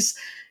some of these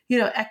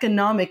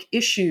economic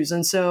issues.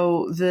 And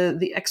so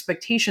the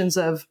expectations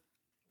of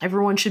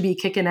everyone should be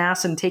kicking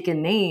ass and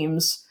taking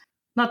names,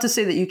 not to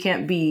say that you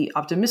can't be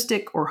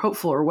optimistic or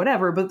hopeful or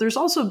whatever, but there's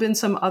also been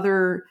some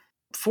other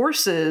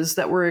forces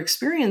that we're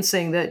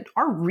experiencing that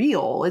are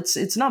real.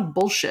 It's not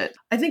bullshit.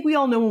 I think we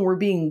all know when we're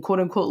being quote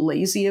unquote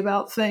lazy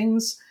about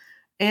things.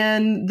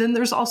 And then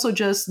there's also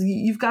just,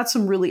 you've got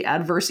some really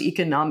adverse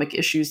economic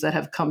issues that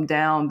have come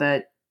down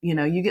that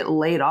you get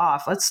laid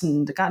off. That's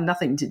got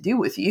nothing to do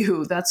with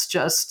you. That's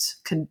just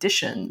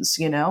conditions,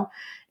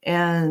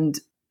 and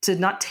to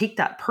not take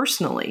that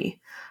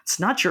personally. It's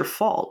not your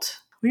fault.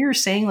 When you're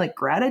saying like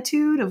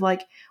gratitude of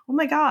like, oh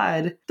my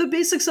God, the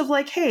basics of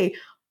like, hey,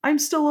 I'm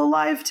still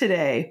alive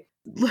today.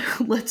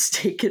 Let's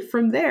take it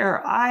from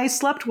there. I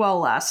slept well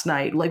last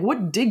night. Like,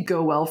 what did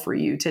go well for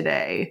you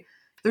today?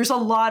 There's a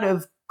lot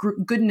of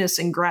goodness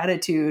and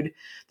gratitude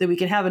that we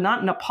can have, and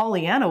not in a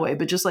Pollyanna way,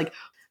 but just like,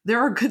 there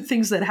are good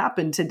things that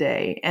happened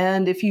today.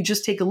 And if you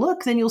just take a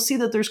look, then you'll see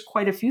that there's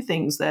quite a few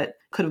things that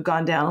could have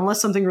gone down, unless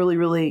something really,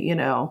 really,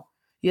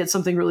 you had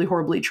something really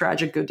horribly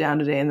tragic go down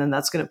today. And then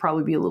that's going to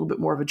probably be a little bit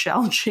more of a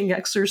challenging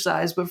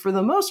exercise. But for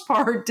the most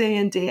part, day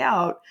in, day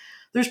out,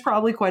 there's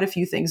probably quite a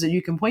few things that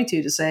you can point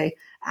to say,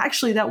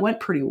 actually, that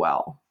went pretty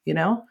well,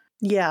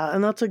 Yeah,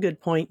 and that's a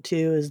good point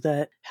too, is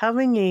that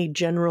having a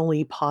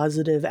generally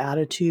positive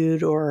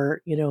attitude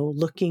or,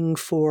 looking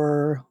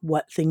for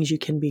what things you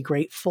can be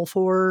grateful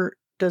for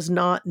does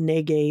not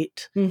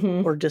negate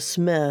or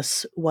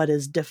dismiss what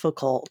is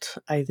difficult.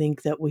 I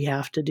think that we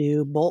have to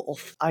do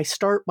both. I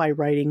start by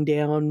writing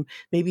down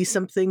maybe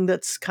something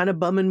that's kind of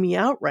bumming me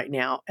out right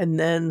now, and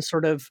then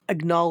sort of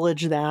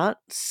acknowledge that,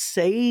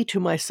 say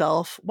to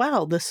myself,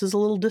 wow, this is a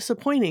little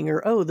disappointing,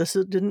 or, oh,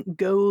 didn't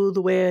go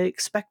the way I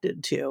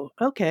expected to.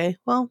 Okay,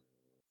 well,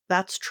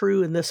 that's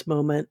true in this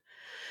moment.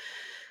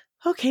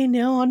 Okay,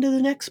 now on to the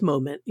next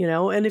moment,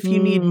 and if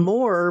you need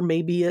more,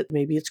 maybe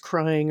it's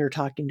crying or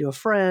talking to a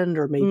friend,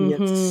 or maybe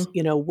it's,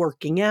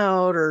 working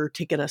out or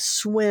taking a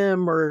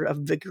swim or a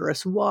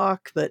vigorous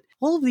walk. But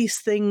all of these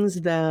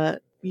things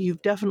that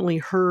you've definitely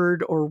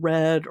heard or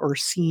read or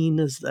seen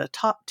as the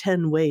top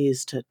 10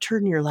 ways to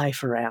turn your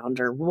life around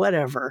or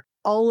whatever.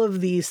 All of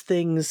these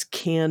things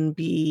can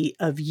be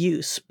of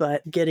use,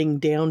 but getting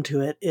down to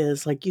it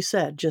is, like you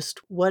said, just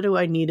what do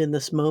I need in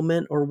this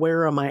moment, or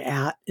where am I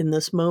at in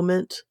this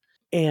moment?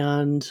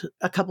 And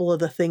a couple of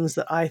the things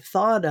that I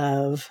thought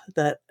of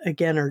that,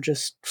 again, are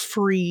just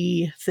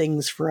free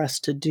things for us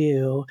to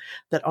do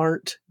that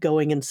aren't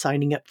going and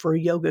signing up for a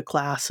yoga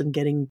class and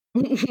getting,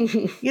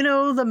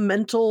 the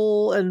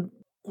mental and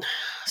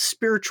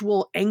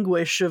spiritual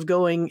anguish of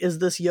going, is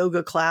this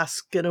yoga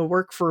class going to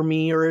work for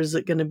me, or is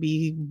it going to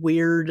be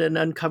weird and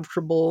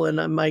uncomfortable, and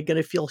am I going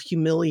to feel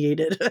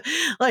humiliated?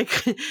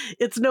 Like,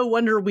 it's no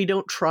wonder we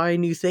don't try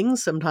new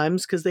things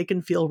sometimes, because they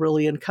can feel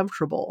really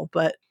uncomfortable.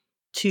 But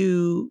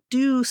to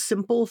do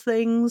simple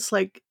things,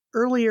 like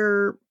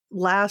earlier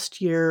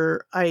last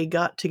year, I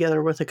got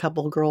together with a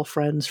couple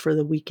girlfriends for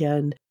the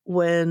weekend.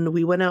 When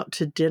we went out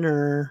to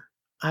dinner,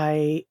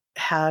 I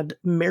had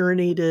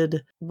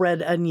marinated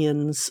red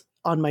onions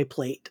on my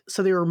plate.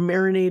 So they were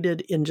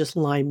marinated in just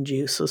lime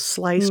juice. So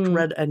sliced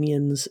red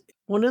onions.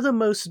 One of the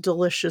most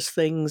delicious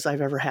things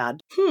I've ever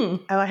had.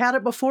 Have I had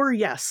it before?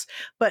 Yes.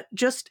 But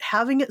just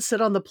having it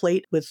sit on the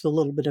plate with a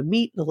little bit of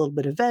meat and a little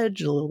bit of veg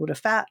and a little bit of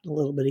fat and a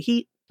little bit of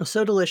heat was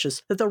so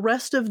delicious that the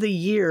rest of the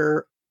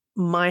year,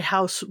 my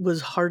house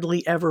was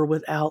hardly ever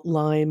without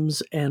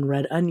limes and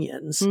red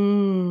onions.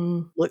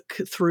 Look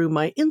through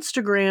my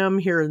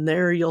Instagram here and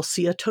there, you'll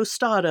see a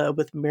tostada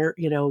with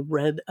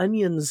red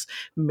onions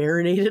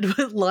marinated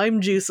with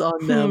lime juice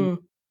on them.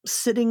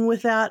 Sitting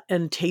with that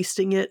and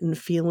tasting it and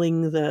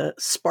feeling the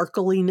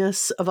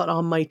sparkliness of it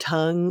on my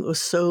tongue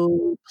was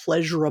so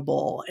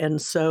pleasurable.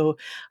 And so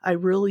I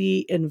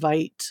really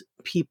invite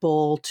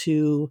people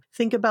to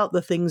think about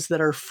the things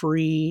that are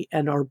free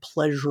and are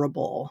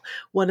pleasurable.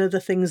 One of the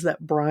things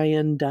that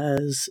Brian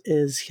does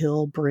is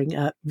he'll bring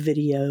up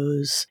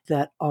videos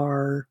that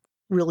are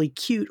really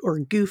cute or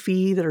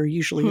goofy, that are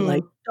usually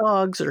like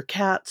dogs or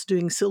cats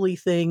doing silly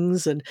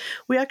things. And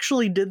we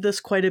actually did this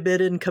quite a bit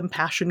in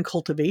compassion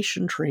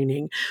cultivation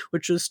training,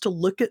 which is to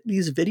look at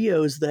these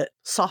videos that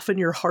soften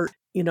your heart.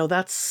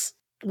 That's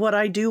what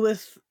I do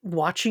with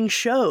watching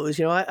shows.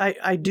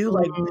 I do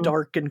like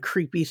dark and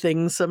creepy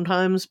things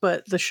sometimes,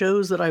 but the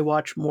shows that I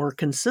watch more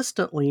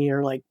consistently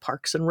are like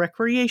Parks and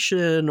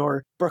Recreation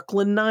or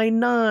Brooklyn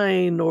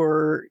Nine-Nine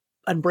or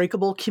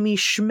Unbreakable Kimmy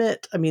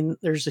Schmidt. I mean,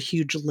 there's a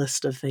huge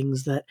list of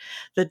things that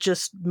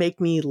just make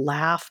me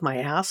laugh my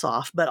ass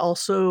off, but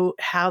also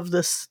have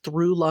this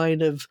through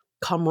line of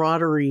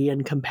camaraderie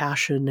and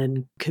compassion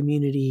and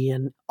community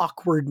and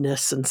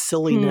awkwardness and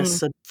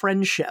silliness and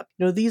friendship.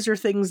 These are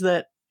things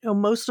that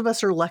most of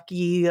us are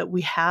lucky that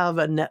we have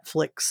a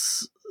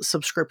Netflix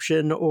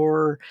subscription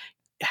or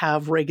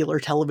have regular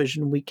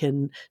television. We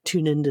can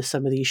tune into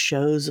some of these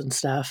shows and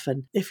stuff.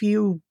 And if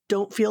you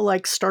don't feel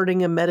like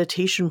starting a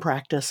meditation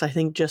practice, I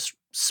think just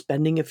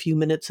spending a few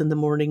minutes in the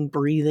morning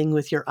breathing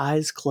with your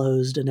eyes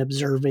closed and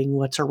observing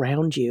what's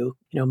around you,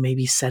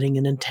 maybe setting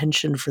an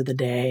intention for the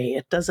day.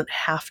 It doesn't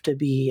have to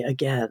be,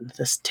 again,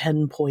 this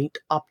 10-point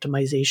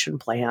optimization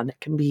plan. It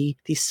can be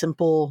these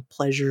simple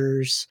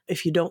pleasures.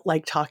 If you don't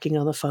like talking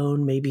on the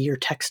phone, maybe you're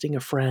texting a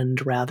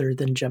friend rather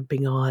than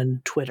jumping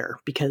on Twitter,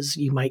 because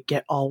you might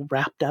get all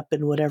wrapped up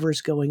in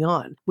whatever's going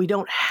on. We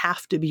don't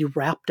have to be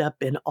wrapped up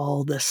in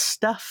all this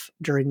stuff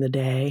during the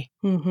day.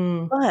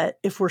 But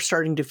if we're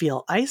starting to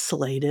feel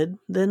isolated,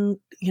 then,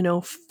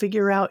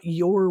 figure out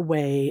your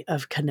way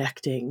of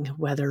connecting,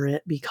 whether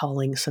it be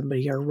calling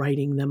somebody or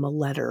writing them a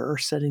letter or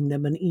sending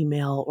them an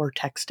email or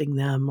texting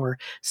them or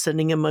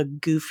sending them a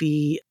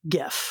goofy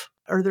GIF.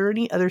 Are there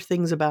any other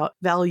things about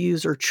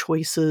values or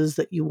choices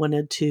that you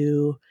wanted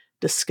to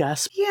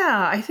discuss?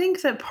 Yeah, I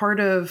think that part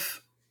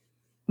of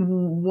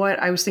what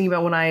I was thinking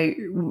about when I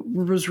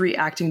was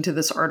reacting to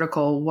this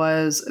article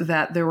was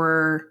that there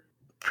were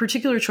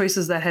particular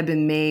choices that had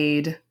been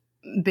made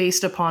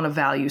based upon a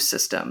value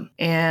system.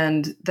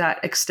 And that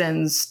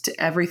extends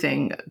to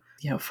everything.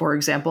 For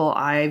example,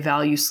 I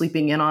value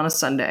sleeping in on a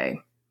Sunday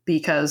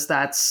because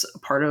that's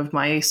part of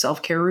my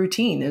self-care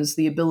routine, is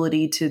the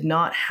ability to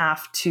not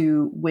have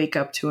to wake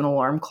up to an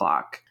alarm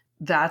clock.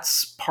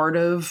 That's part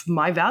of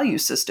my value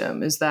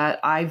system, is that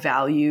I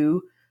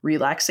value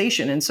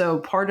relaxation. And so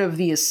part of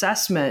the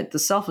assessment, the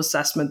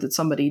self-assessment that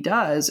somebody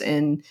does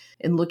in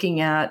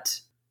looking at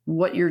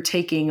what you're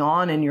taking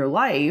on in your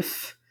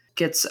life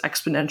gets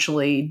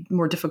exponentially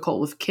more difficult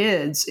with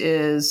kids,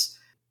 is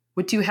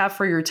what do you have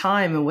for your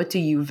time and what do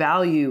you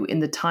value in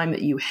the time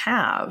that you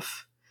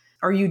have?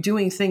 Are you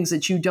doing things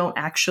that you don't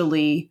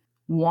actually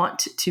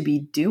want to be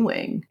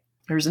doing?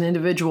 There's an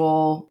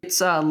individual, it's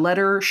a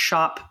Letter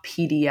Shop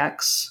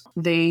PDX.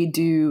 They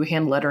do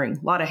hand lettering,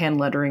 a lot of hand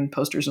lettering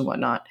posters and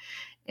whatnot.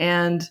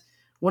 And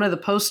one of the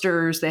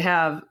posters they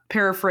have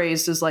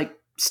paraphrased is like,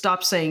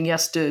 stop saying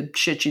yes to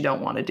shit you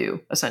don't want to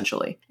do,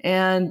 essentially.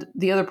 And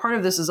the other part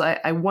of this is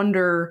I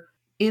wonder,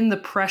 in the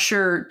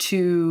pressure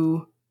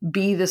to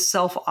be this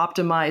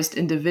self-optimized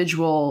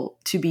individual,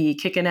 to be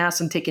kicking ass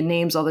and taking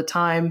names all the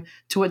time,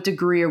 to what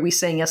degree are we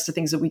saying yes to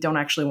things that we don't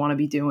actually want to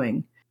be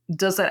doing?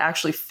 Does that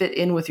actually fit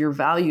in with your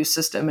value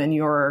system and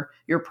your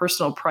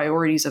personal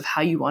priorities of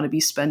how you want to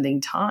be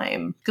spending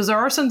time? Because there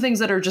are some things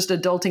that are just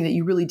adulting that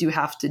you really do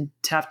have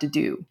to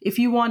do. If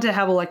you want to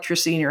have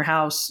electricity in your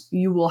house,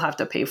 you will have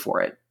to pay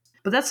for it.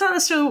 But that's not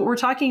necessarily what we're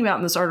talking about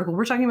in this article.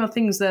 We're talking about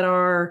things that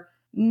are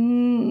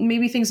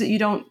maybe things that you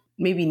don't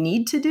maybe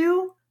need to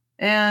do.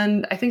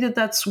 And I think that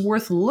that's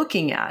worth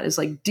looking at, is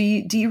like, do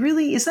you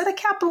really, is that a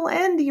capital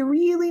N? Do you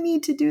really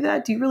need to do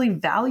that? Do you really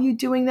value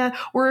doing that?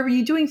 Or are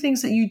you doing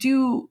things that you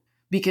do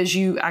because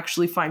you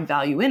actually find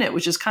value in it,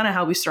 which is kind of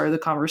how we started the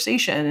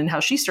conversation. And how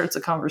she starts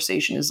the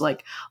conversation is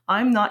like,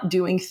 I'm not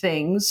doing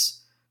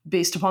things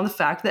based upon the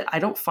fact that I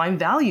don't find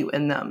value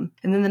in them.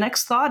 And then the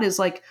next thought is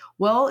like,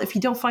 well, if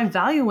you don't find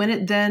value in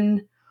it,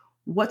 then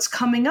what's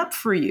coming up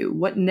for you?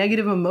 What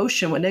negative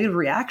emotion, what negative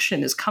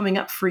reaction is coming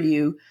up for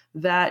you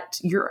that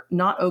you're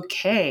not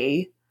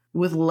okay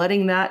with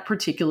letting that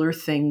particular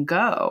thing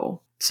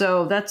go?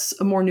 So that's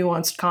a more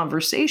nuanced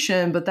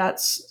conversation, but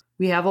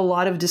we have a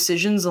lot of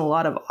decisions and a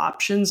lot of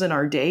options in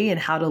our day and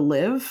how to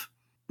live.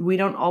 We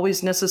don't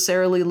always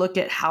necessarily look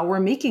at how we're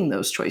making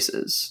those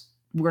choices.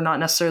 We're not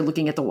necessarily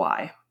looking at the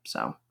why.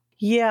 So,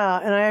 yeah.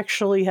 And I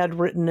actually had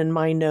written in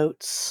my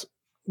notes,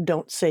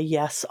 don't say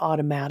yes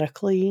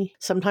automatically.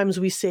 Sometimes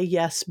we say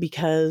yes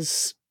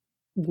because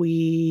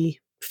we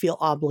feel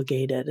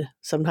obligated.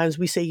 Sometimes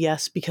we say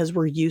yes because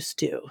we're used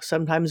to.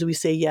 Sometimes we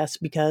say yes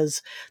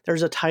because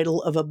there's a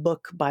title of a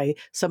book by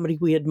somebody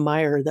we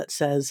admire that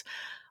says,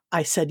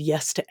 I said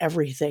yes to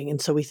everything.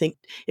 And so we think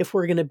if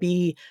we're going to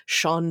be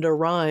Shonda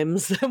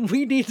Rhimes, then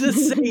we need to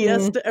say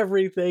yes to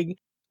everything.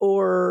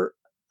 Or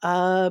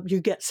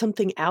you get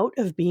something out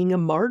of being a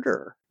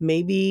martyr,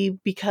 maybe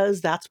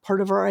because that's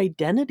part of our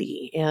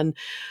identity. And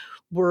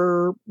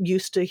we're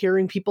used to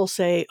hearing people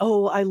say,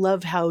 oh, I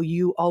love how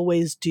you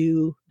always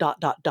do ...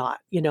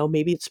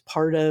 Maybe it's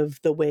part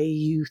of the way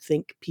you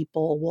think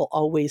people will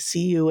always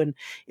see you. And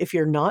if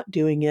you're not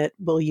doing it,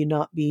 will you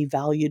not be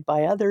valued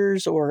by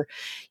others, or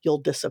you'll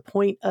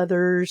disappoint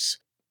others?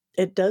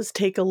 It does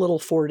take a little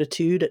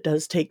fortitude. It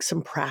does take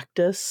some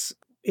practice.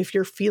 If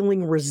you're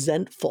feeling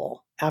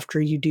resentful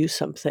after you do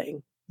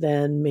something,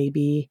 then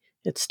maybe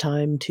it's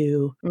time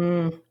to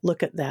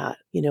look at that.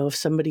 If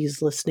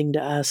somebody's listening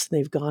to us,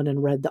 they've gone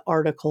and read the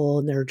article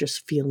and they're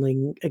just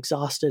feeling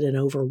exhausted and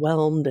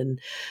overwhelmed and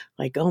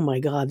like, oh my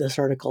God, this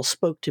article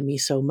spoke to me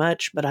so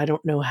much, but I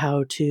don't know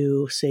how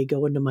to, say,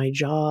 go into my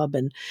job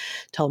and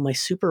tell my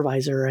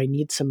supervisor I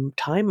need some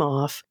time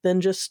off. Then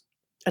just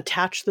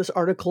attach this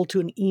article to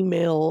an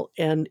email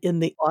and in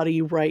the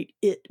body write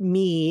 "it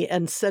me"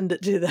 and send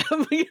it to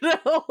them.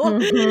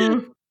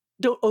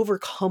 Don't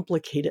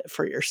overcomplicate it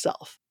for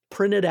yourself.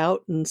 Print it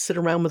out and sit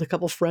around with a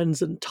couple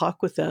friends and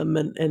talk with them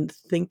and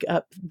think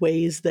up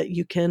ways that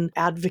you can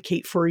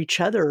advocate for each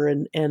other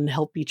and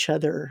help each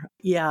other.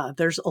 Yeah,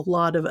 there's a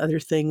lot of other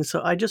things.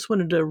 So I just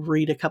wanted to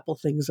read a couple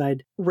things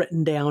I'd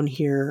written down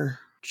here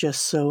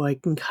just so I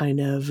can kind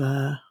of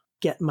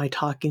get my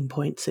talking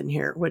points in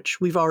here, which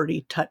we've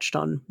already touched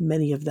on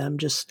many of them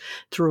just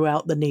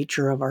throughout the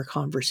nature of our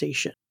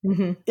conversation.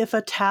 If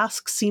a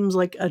task seems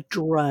like a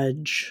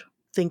drudge,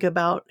 think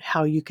about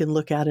how you can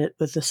look at it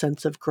with a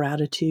sense of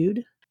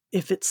gratitude.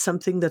 If it's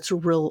something that's a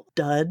real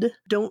dud,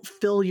 don't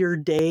fill your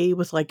day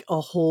with like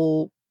a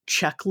whole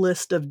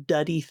checklist of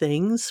duddy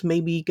things.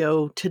 Maybe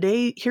go,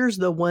 today, here's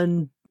the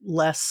one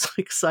less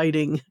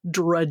exciting,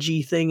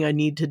 drudgy thing I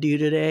need to do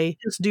today.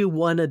 Just do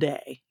one a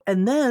day.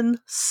 And then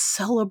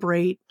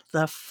celebrate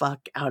the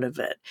fuck out of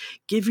it.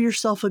 Give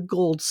yourself a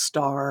gold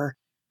star.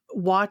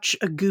 Watch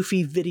a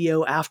goofy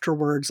video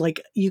afterwards. Like,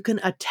 you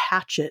can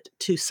attach it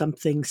to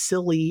something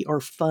silly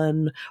or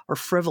fun or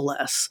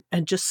frivolous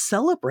and just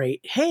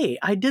celebrate. Hey,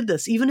 I did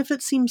this, even if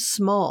it seems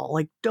small.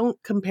 Like,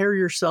 don't compare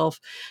yourself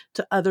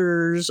to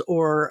others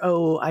or,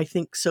 oh, I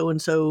think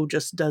so-and-so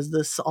just does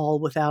this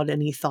all without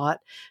any thought.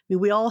 I mean,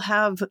 we all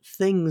have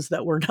things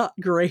that we're not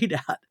great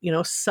at.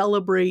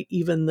 Celebrate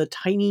even the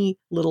tiny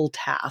little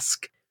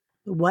task.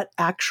 What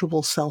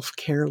actual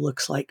self-care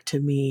looks like to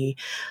me.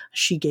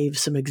 She gave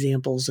some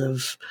examples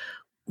of,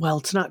 well,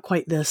 it's not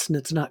quite this and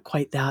it's not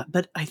quite that,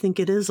 but I think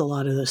it is a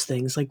lot of those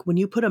things. Like when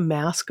you put a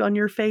mask on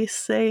your face,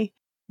 say,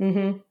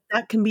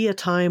 that can be a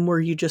time where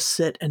you just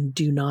sit and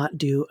do not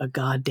do a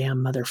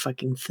goddamn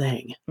motherfucking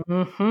thing.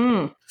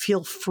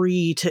 Feel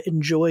free to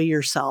enjoy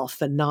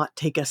yourself and not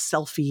take a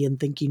selfie and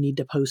think you need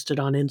to post it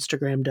on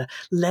Instagram to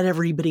let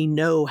everybody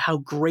know how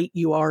great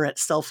you are at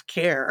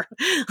self-care.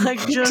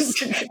 Like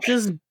just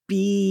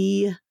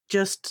be,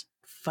 just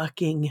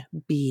fucking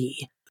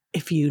be.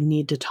 If you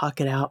need to talk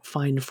it out,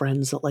 find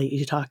friends that let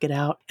you talk it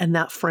out. And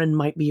that friend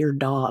might be your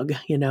dog.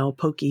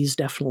 Pokey's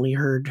definitely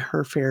heard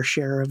her fair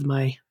share of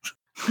my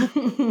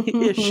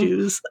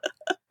issues.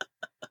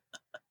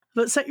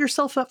 But set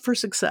yourself up for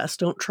success.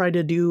 Don't try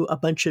to do a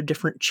bunch of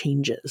different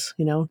changes,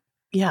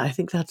 Yeah, I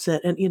think that's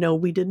it. And,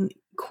 we didn't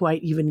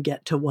quite even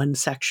get to one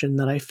section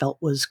that I felt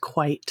was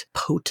quite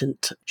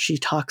potent. She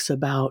talks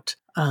about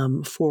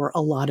for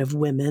a lot of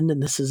women,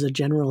 and this is a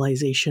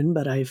generalization,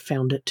 but I've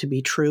found it to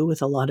be true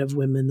with a lot of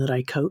women that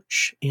I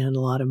coach and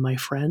a lot of my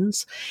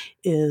friends,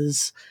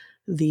 is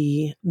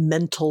the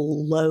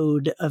mental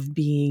load of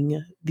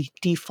being the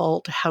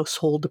default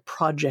household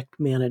project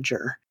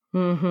manager.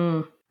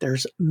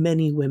 There's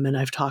many women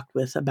I've talked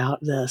with about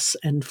this.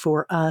 And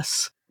for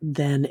us,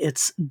 then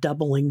it's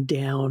doubling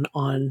down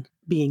on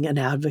being an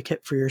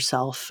advocate for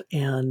yourself.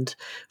 And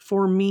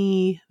for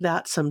me,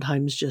 that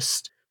sometimes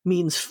just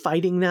means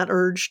fighting that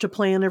urge to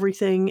plan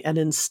everything and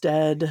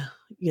instead,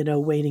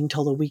 waiting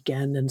till the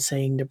weekend and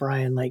saying to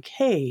Brian, like,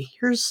 hey,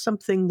 here's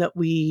something that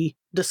we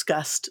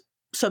discussed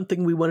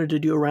something we wanted to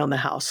do around the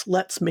house.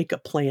 Let's make a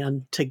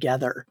plan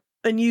together.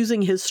 And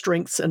using his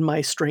strengths and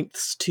my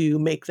strengths to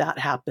make that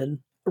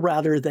happen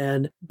rather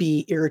than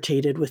be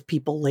irritated with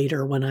people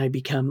later when I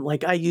become,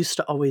 like, I used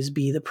to always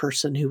be the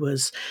person who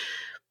was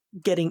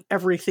getting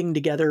everything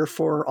together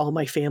for all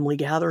my family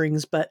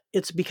gatherings, but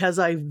it's because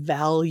I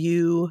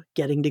value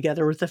getting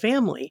together with the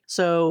family.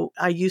 So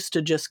I used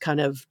to just kind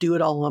of do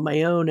it all on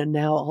my own, and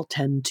now I'll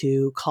tend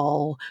to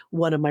call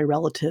one of my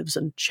relatives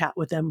and chat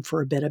with them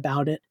for a bit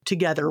about it.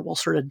 Together, we'll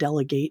sort of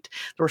delegate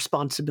the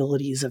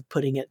responsibilities of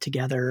putting it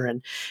together.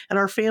 And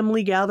our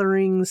family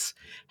gatherings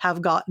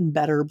have gotten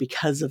better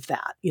because of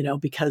that,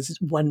 because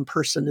one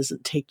person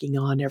isn't taking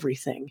on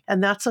everything.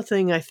 And that's a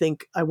thing I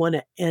think I want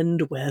to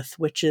end with,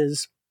 which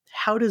is,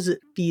 how does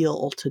it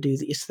feel to do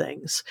these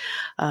things?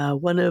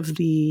 One of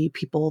the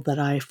people that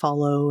I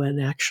follow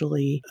and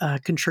actually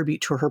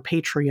contribute to her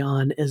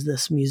Patreon is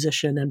this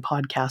musician and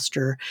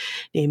podcaster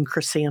named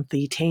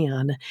Chrysanthi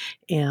Tan.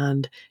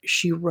 And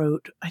she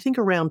wrote, I think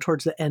around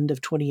towards the end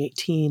of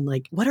 2018,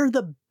 like, what are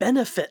the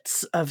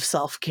benefits of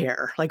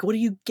self-care? Like, what do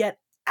you get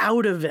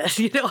out of it?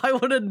 I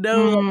want to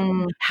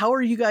know, how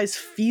are you guys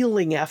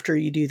feeling after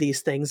you do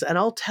these things? And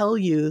I'll tell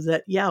you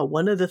that,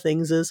 one of the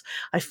things is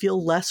I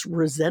feel less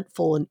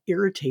resentful and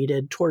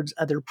irritated towards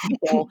other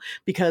people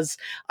because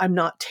I'm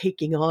not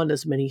taking on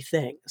as many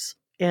things.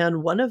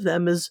 And one of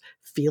them is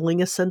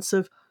feeling a sense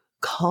of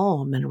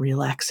calm and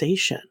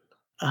relaxation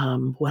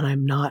when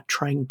I'm not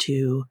trying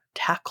to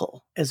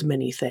tackle as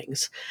many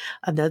things.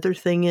 Another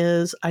thing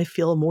is I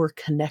feel more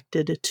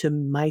connected to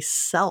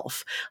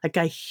myself. Like,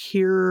 I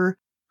hear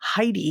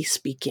Heidi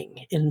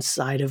speaking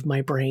inside of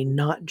my brain,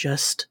 not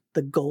just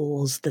the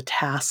goals, the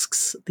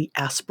tasks, the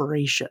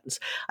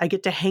aspirations. I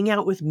get to hang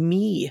out with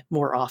me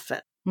more often.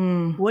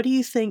 What do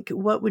you think?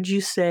 What would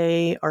you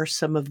say are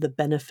some of the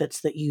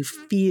benefits that you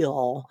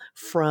feel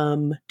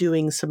from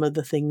doing some of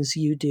the things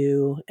you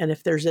do? And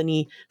if there's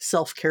any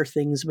self-care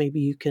things maybe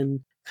you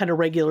can kind of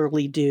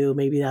regularly do,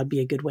 maybe that'd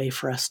be a good way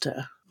for us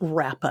to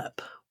wrap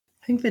up.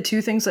 I think the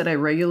two things that I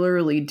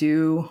regularly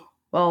do,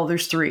 well,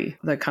 there's three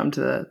that come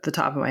to the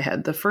top of my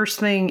head. The first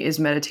thing is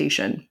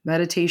meditation.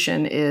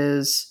 Meditation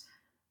is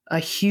a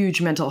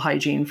huge mental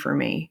hygiene for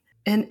me.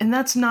 And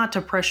that's not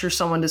to pressure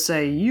someone to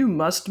say, you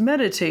must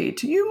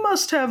meditate, you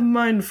must have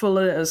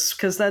mindfulness,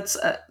 because that's,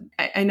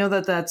 I know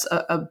that that's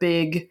a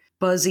big,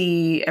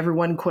 buzzy,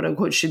 everyone, quote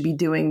unquote, should be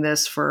doing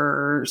this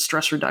for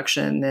stress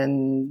reduction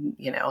and,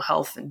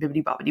 health and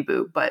bibbidi bobbidi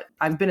boo. But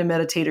I've been a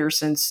meditator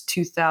since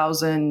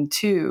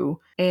 2002,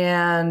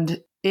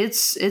 and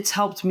it's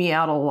helped me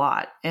out a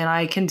lot. And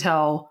I can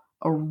tell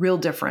a real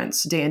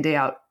difference day in, day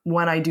out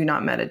when I do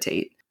not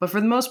meditate. But for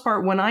the most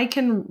part, when I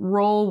can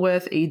roll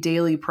with a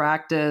daily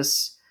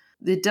practice,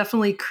 it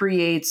definitely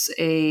creates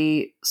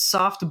a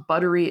soft,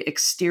 buttery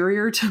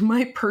exterior to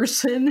my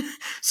person.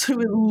 So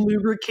it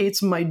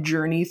lubricates my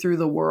journey through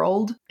the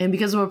world. And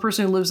because I'm a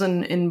person who lives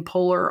in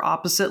polar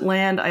opposite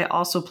land, I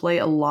also play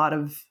a lot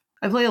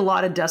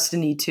of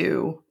Destiny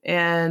too.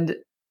 And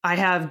I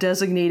have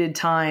designated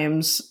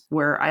times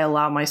where I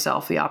allow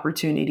myself the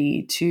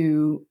opportunity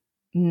to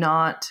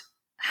not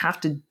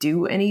have to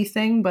do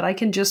anything, but I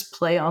can just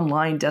play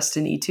online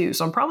Destiny too.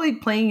 So I'm probably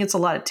playing against a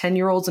lot of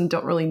 10-year-olds and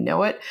don't really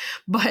know it,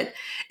 but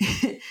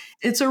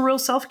it's a real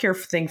self-care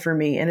thing for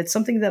me. And it's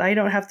something that I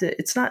don't have to,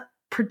 it's not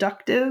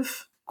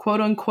productive, quote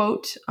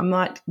unquote. I'm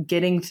not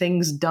getting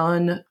things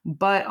done,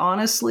 but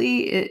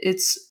honestly,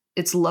 it's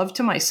love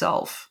to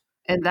myself.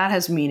 And that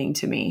has meaning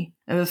to me.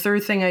 And the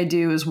third thing I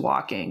do is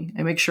walking.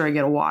 I make sure I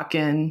get a walk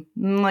in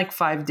like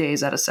 5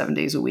 days out of 7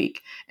 days a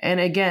week.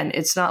 And again,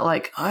 it's not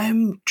like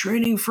I'm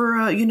training for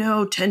a,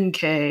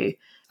 10K.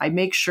 I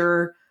make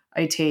sure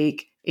I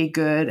take a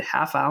good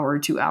half hour,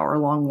 2 hour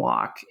long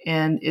walk.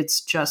 And it's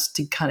just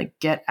to kind of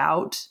get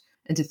out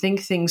and to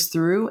think things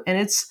through. And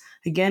it's,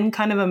 again,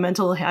 kind of a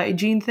mental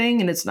hygiene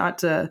thing. And it's not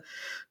to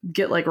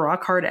get like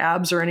rock hard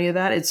abs or any of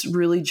that. It's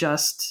really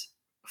just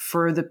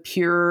for the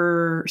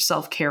pure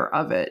self-care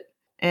of it.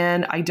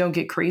 And I don't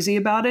get crazy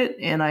about it.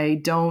 And I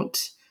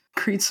don't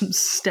create some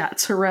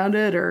stats around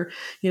it or,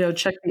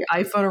 check the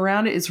iPhone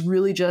around it. It's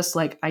really just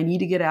like, I need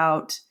to get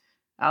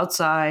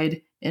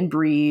outside and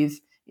breathe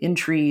in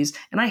trees.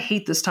 And I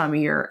hate this time of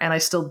year and I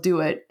still do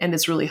it. And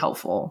it's really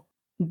helpful.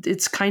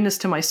 It's kindness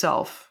to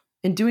myself,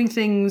 and doing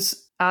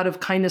things out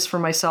of kindness for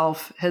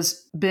myself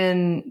has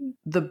been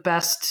the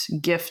best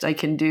gift I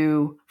can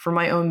do for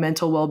my own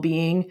mental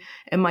well-being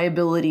and my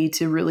ability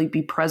to really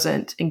be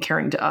present and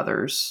caring to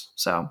others.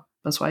 So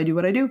that's why I do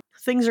what I do.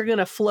 Things are going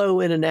to flow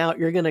in and out.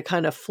 You're going to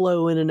kind of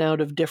flow in and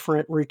out of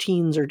different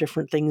routines or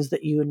different things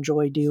that you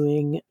enjoy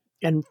doing.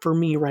 And for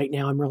me right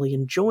now, I'm really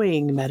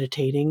enjoying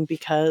meditating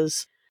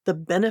because the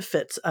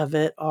benefits of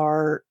it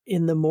are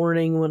in the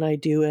morning when I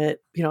do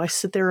it. I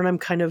sit there and I'm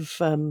kind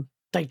of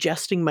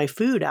digesting my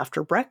food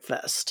after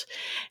breakfast.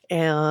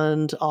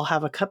 And I'll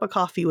have a cup of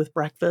coffee with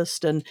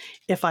breakfast. And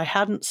if I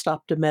hadn't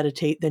stopped to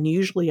meditate, then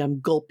usually I'm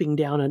gulping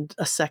down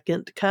a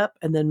second cup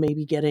and then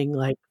maybe getting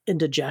like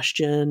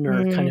indigestion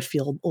or kind of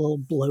feel a little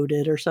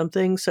bloated or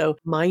something. So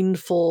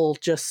mindful,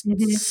 just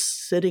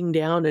sitting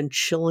down and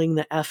chilling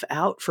the F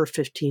out for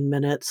 15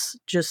 minutes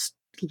just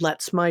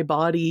lets me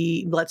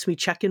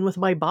check in with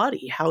my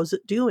body. How's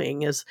it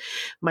doing? Is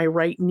my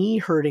right knee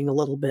hurting a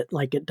little bit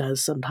like it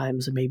does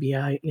sometimes? And maybe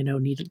I,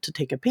 needed to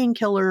take a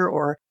painkiller.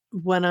 Or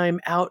when I'm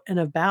out and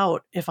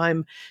about, if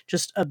I'm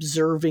just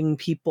observing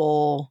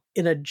people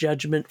in a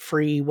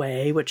judgment-free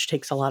way, which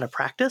takes a lot of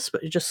practice,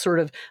 but just sort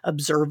of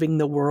observing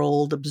the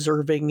world,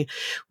 observing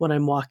when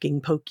I'm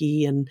walking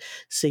Pokey and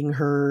seeing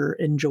her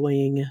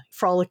enjoying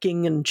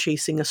frolicking and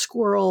chasing a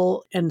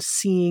squirrel and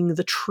seeing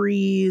the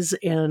trees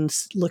and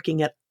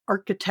looking at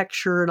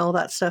architecture and all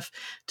that stuff.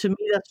 To me,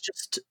 that's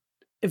just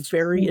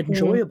very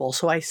enjoyable.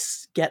 So I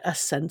get a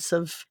sense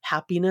of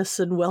happiness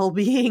and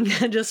well-being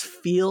and just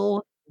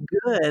feel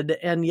good.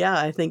 And yeah,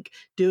 I think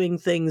doing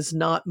things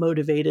not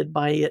motivated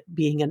by it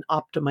being an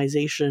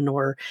optimization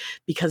or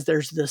because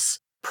there's this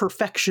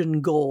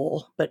perfection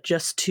goal, but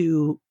just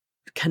to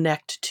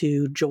connect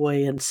to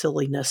joy and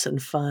silliness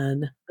and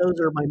fun. Those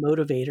are my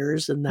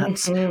motivators, and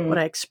that's what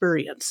I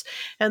experience.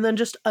 And then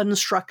just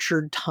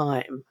unstructured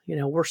time.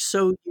 We're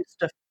so used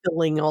to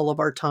filling all of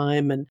our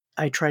time, and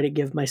I try to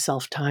give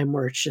myself time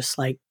where it's just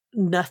like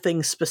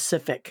nothing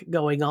specific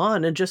going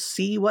on and just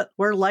see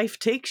where life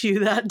takes you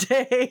that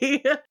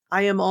day.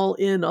 I am all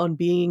in on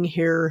being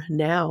here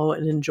now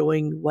and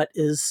enjoying what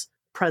is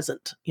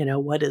present,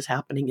 what is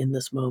happening in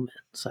this moment.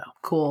 So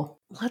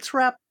cool. Let's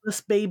wrap this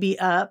baby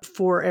up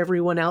for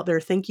everyone out there.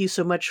 Thank you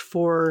so much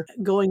for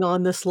going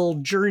on this little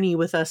journey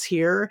with us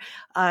here.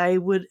 I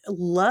would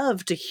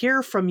love to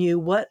hear from you.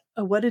 What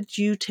did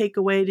you take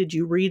away? Did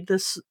you read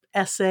this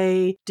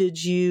essay?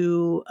 Did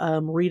you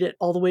read it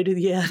all the way to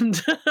the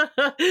end?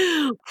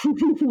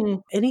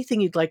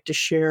 Anything you'd like to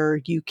share,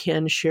 you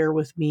can share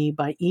with me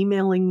by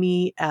emailing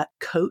me at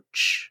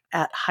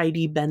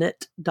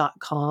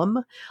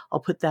coach@HeidiBennett.com. I'll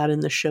put that in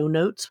the show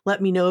notes.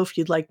 Let me know if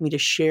you'd like me to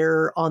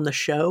share on the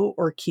show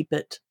or keep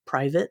it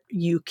private.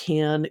 You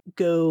can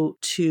go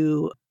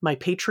to my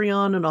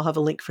Patreon and I'll have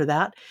a link for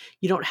that.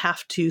 You don't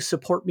have to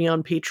support me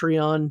on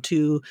Patreon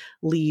to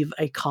leave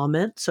a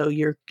comment. So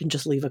you can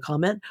just leave a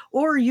comment,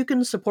 or you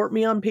can support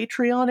me on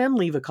Patreon and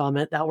leave a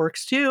comment. That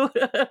works too.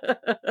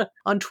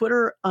 On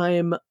Twitter,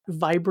 I'm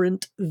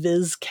Vibrant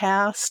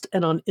Vizcast,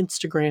 and on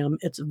Instagram,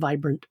 it's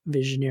Vibrant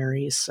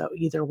Visionaries. So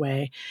either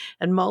way.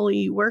 And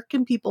Molly, where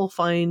can people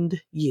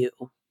find you?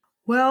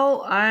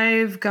 Well,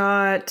 I've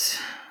got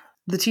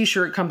the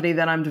t-shirt company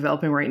that I'm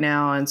developing right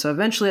now. And so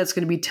eventually that's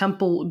going to be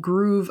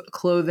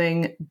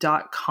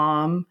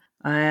templegrooveclothing.com.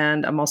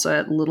 And I'm also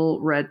at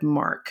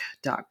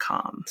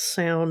littleredmark.com.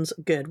 Sounds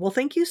good. Well,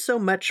 thank you so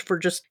much for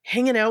just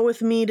hanging out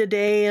with me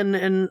today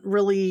and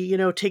really,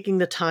 taking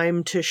the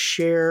time to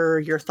share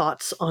your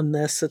thoughts on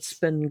this. It's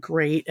been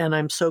great. And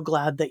I'm so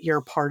glad that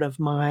you're part of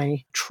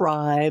my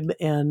tribe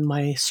and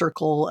my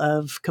circle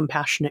of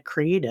compassionate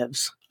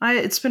creatives.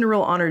 It's been a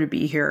real honor to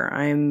be here.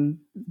 I'm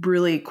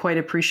really quite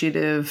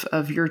appreciative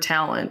of your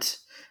talent,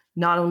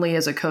 not only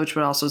as a coach,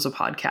 but also as a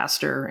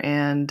podcaster.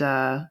 And,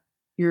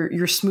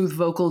 your smooth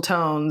vocal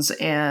tones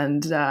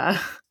and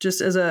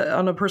just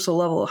on a personal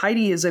level,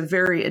 Heidi is a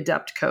very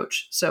adept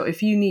coach. So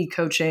if you need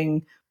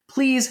coaching,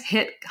 please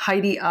hit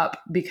Heidi up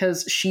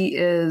because she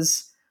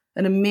is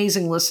an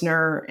amazing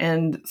listener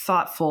and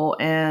thoughtful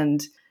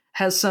and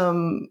has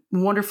some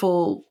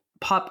wonderful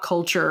pop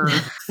culture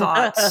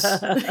thoughts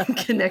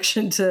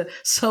connection to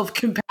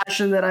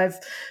self-compassion that I've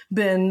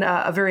been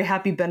a very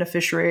happy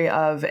beneficiary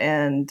of.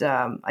 And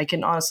I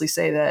can honestly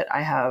say that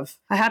I have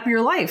a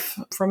happier life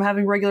from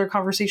having regular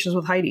conversations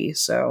with Heidi.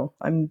 So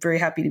I'm very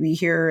happy to be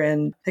here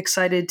and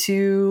excited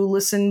to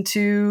listen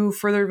to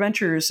further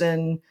adventures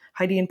in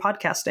Heidi and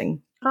podcasting.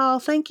 Oh,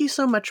 thank you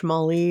so much,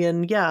 Molly.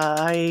 And yeah,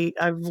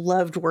 I've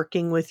loved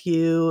working with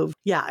you.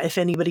 Yeah, if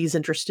anybody's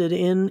interested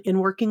in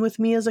working with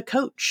me as a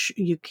coach,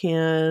 you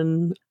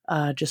can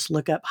just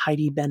look up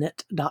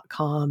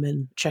HeidiBennett.com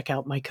and check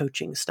out my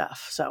coaching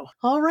stuff. So,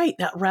 all right,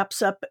 that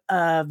wraps up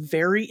a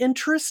very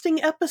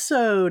interesting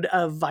episode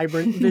of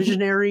Vibrant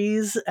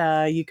Visionaries.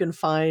 You can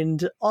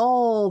find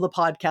all the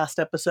podcast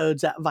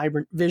episodes at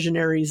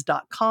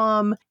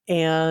vibrantvisionaries.com,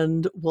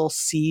 and we'll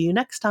see you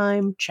next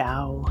time.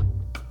 Ciao.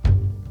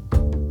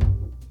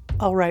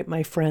 All right,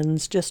 my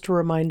friends, just a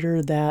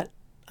reminder that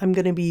I'm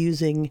going to be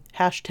using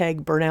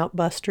hashtag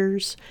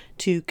 #BurnoutBusters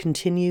to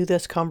continue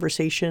this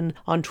conversation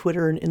on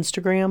Twitter and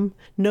Instagram.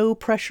 No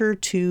pressure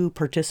to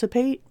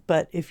participate,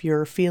 but if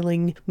you're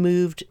feeling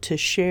moved to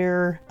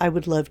share, I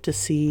would love to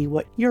see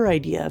what your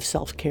idea of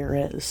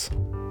self-care is.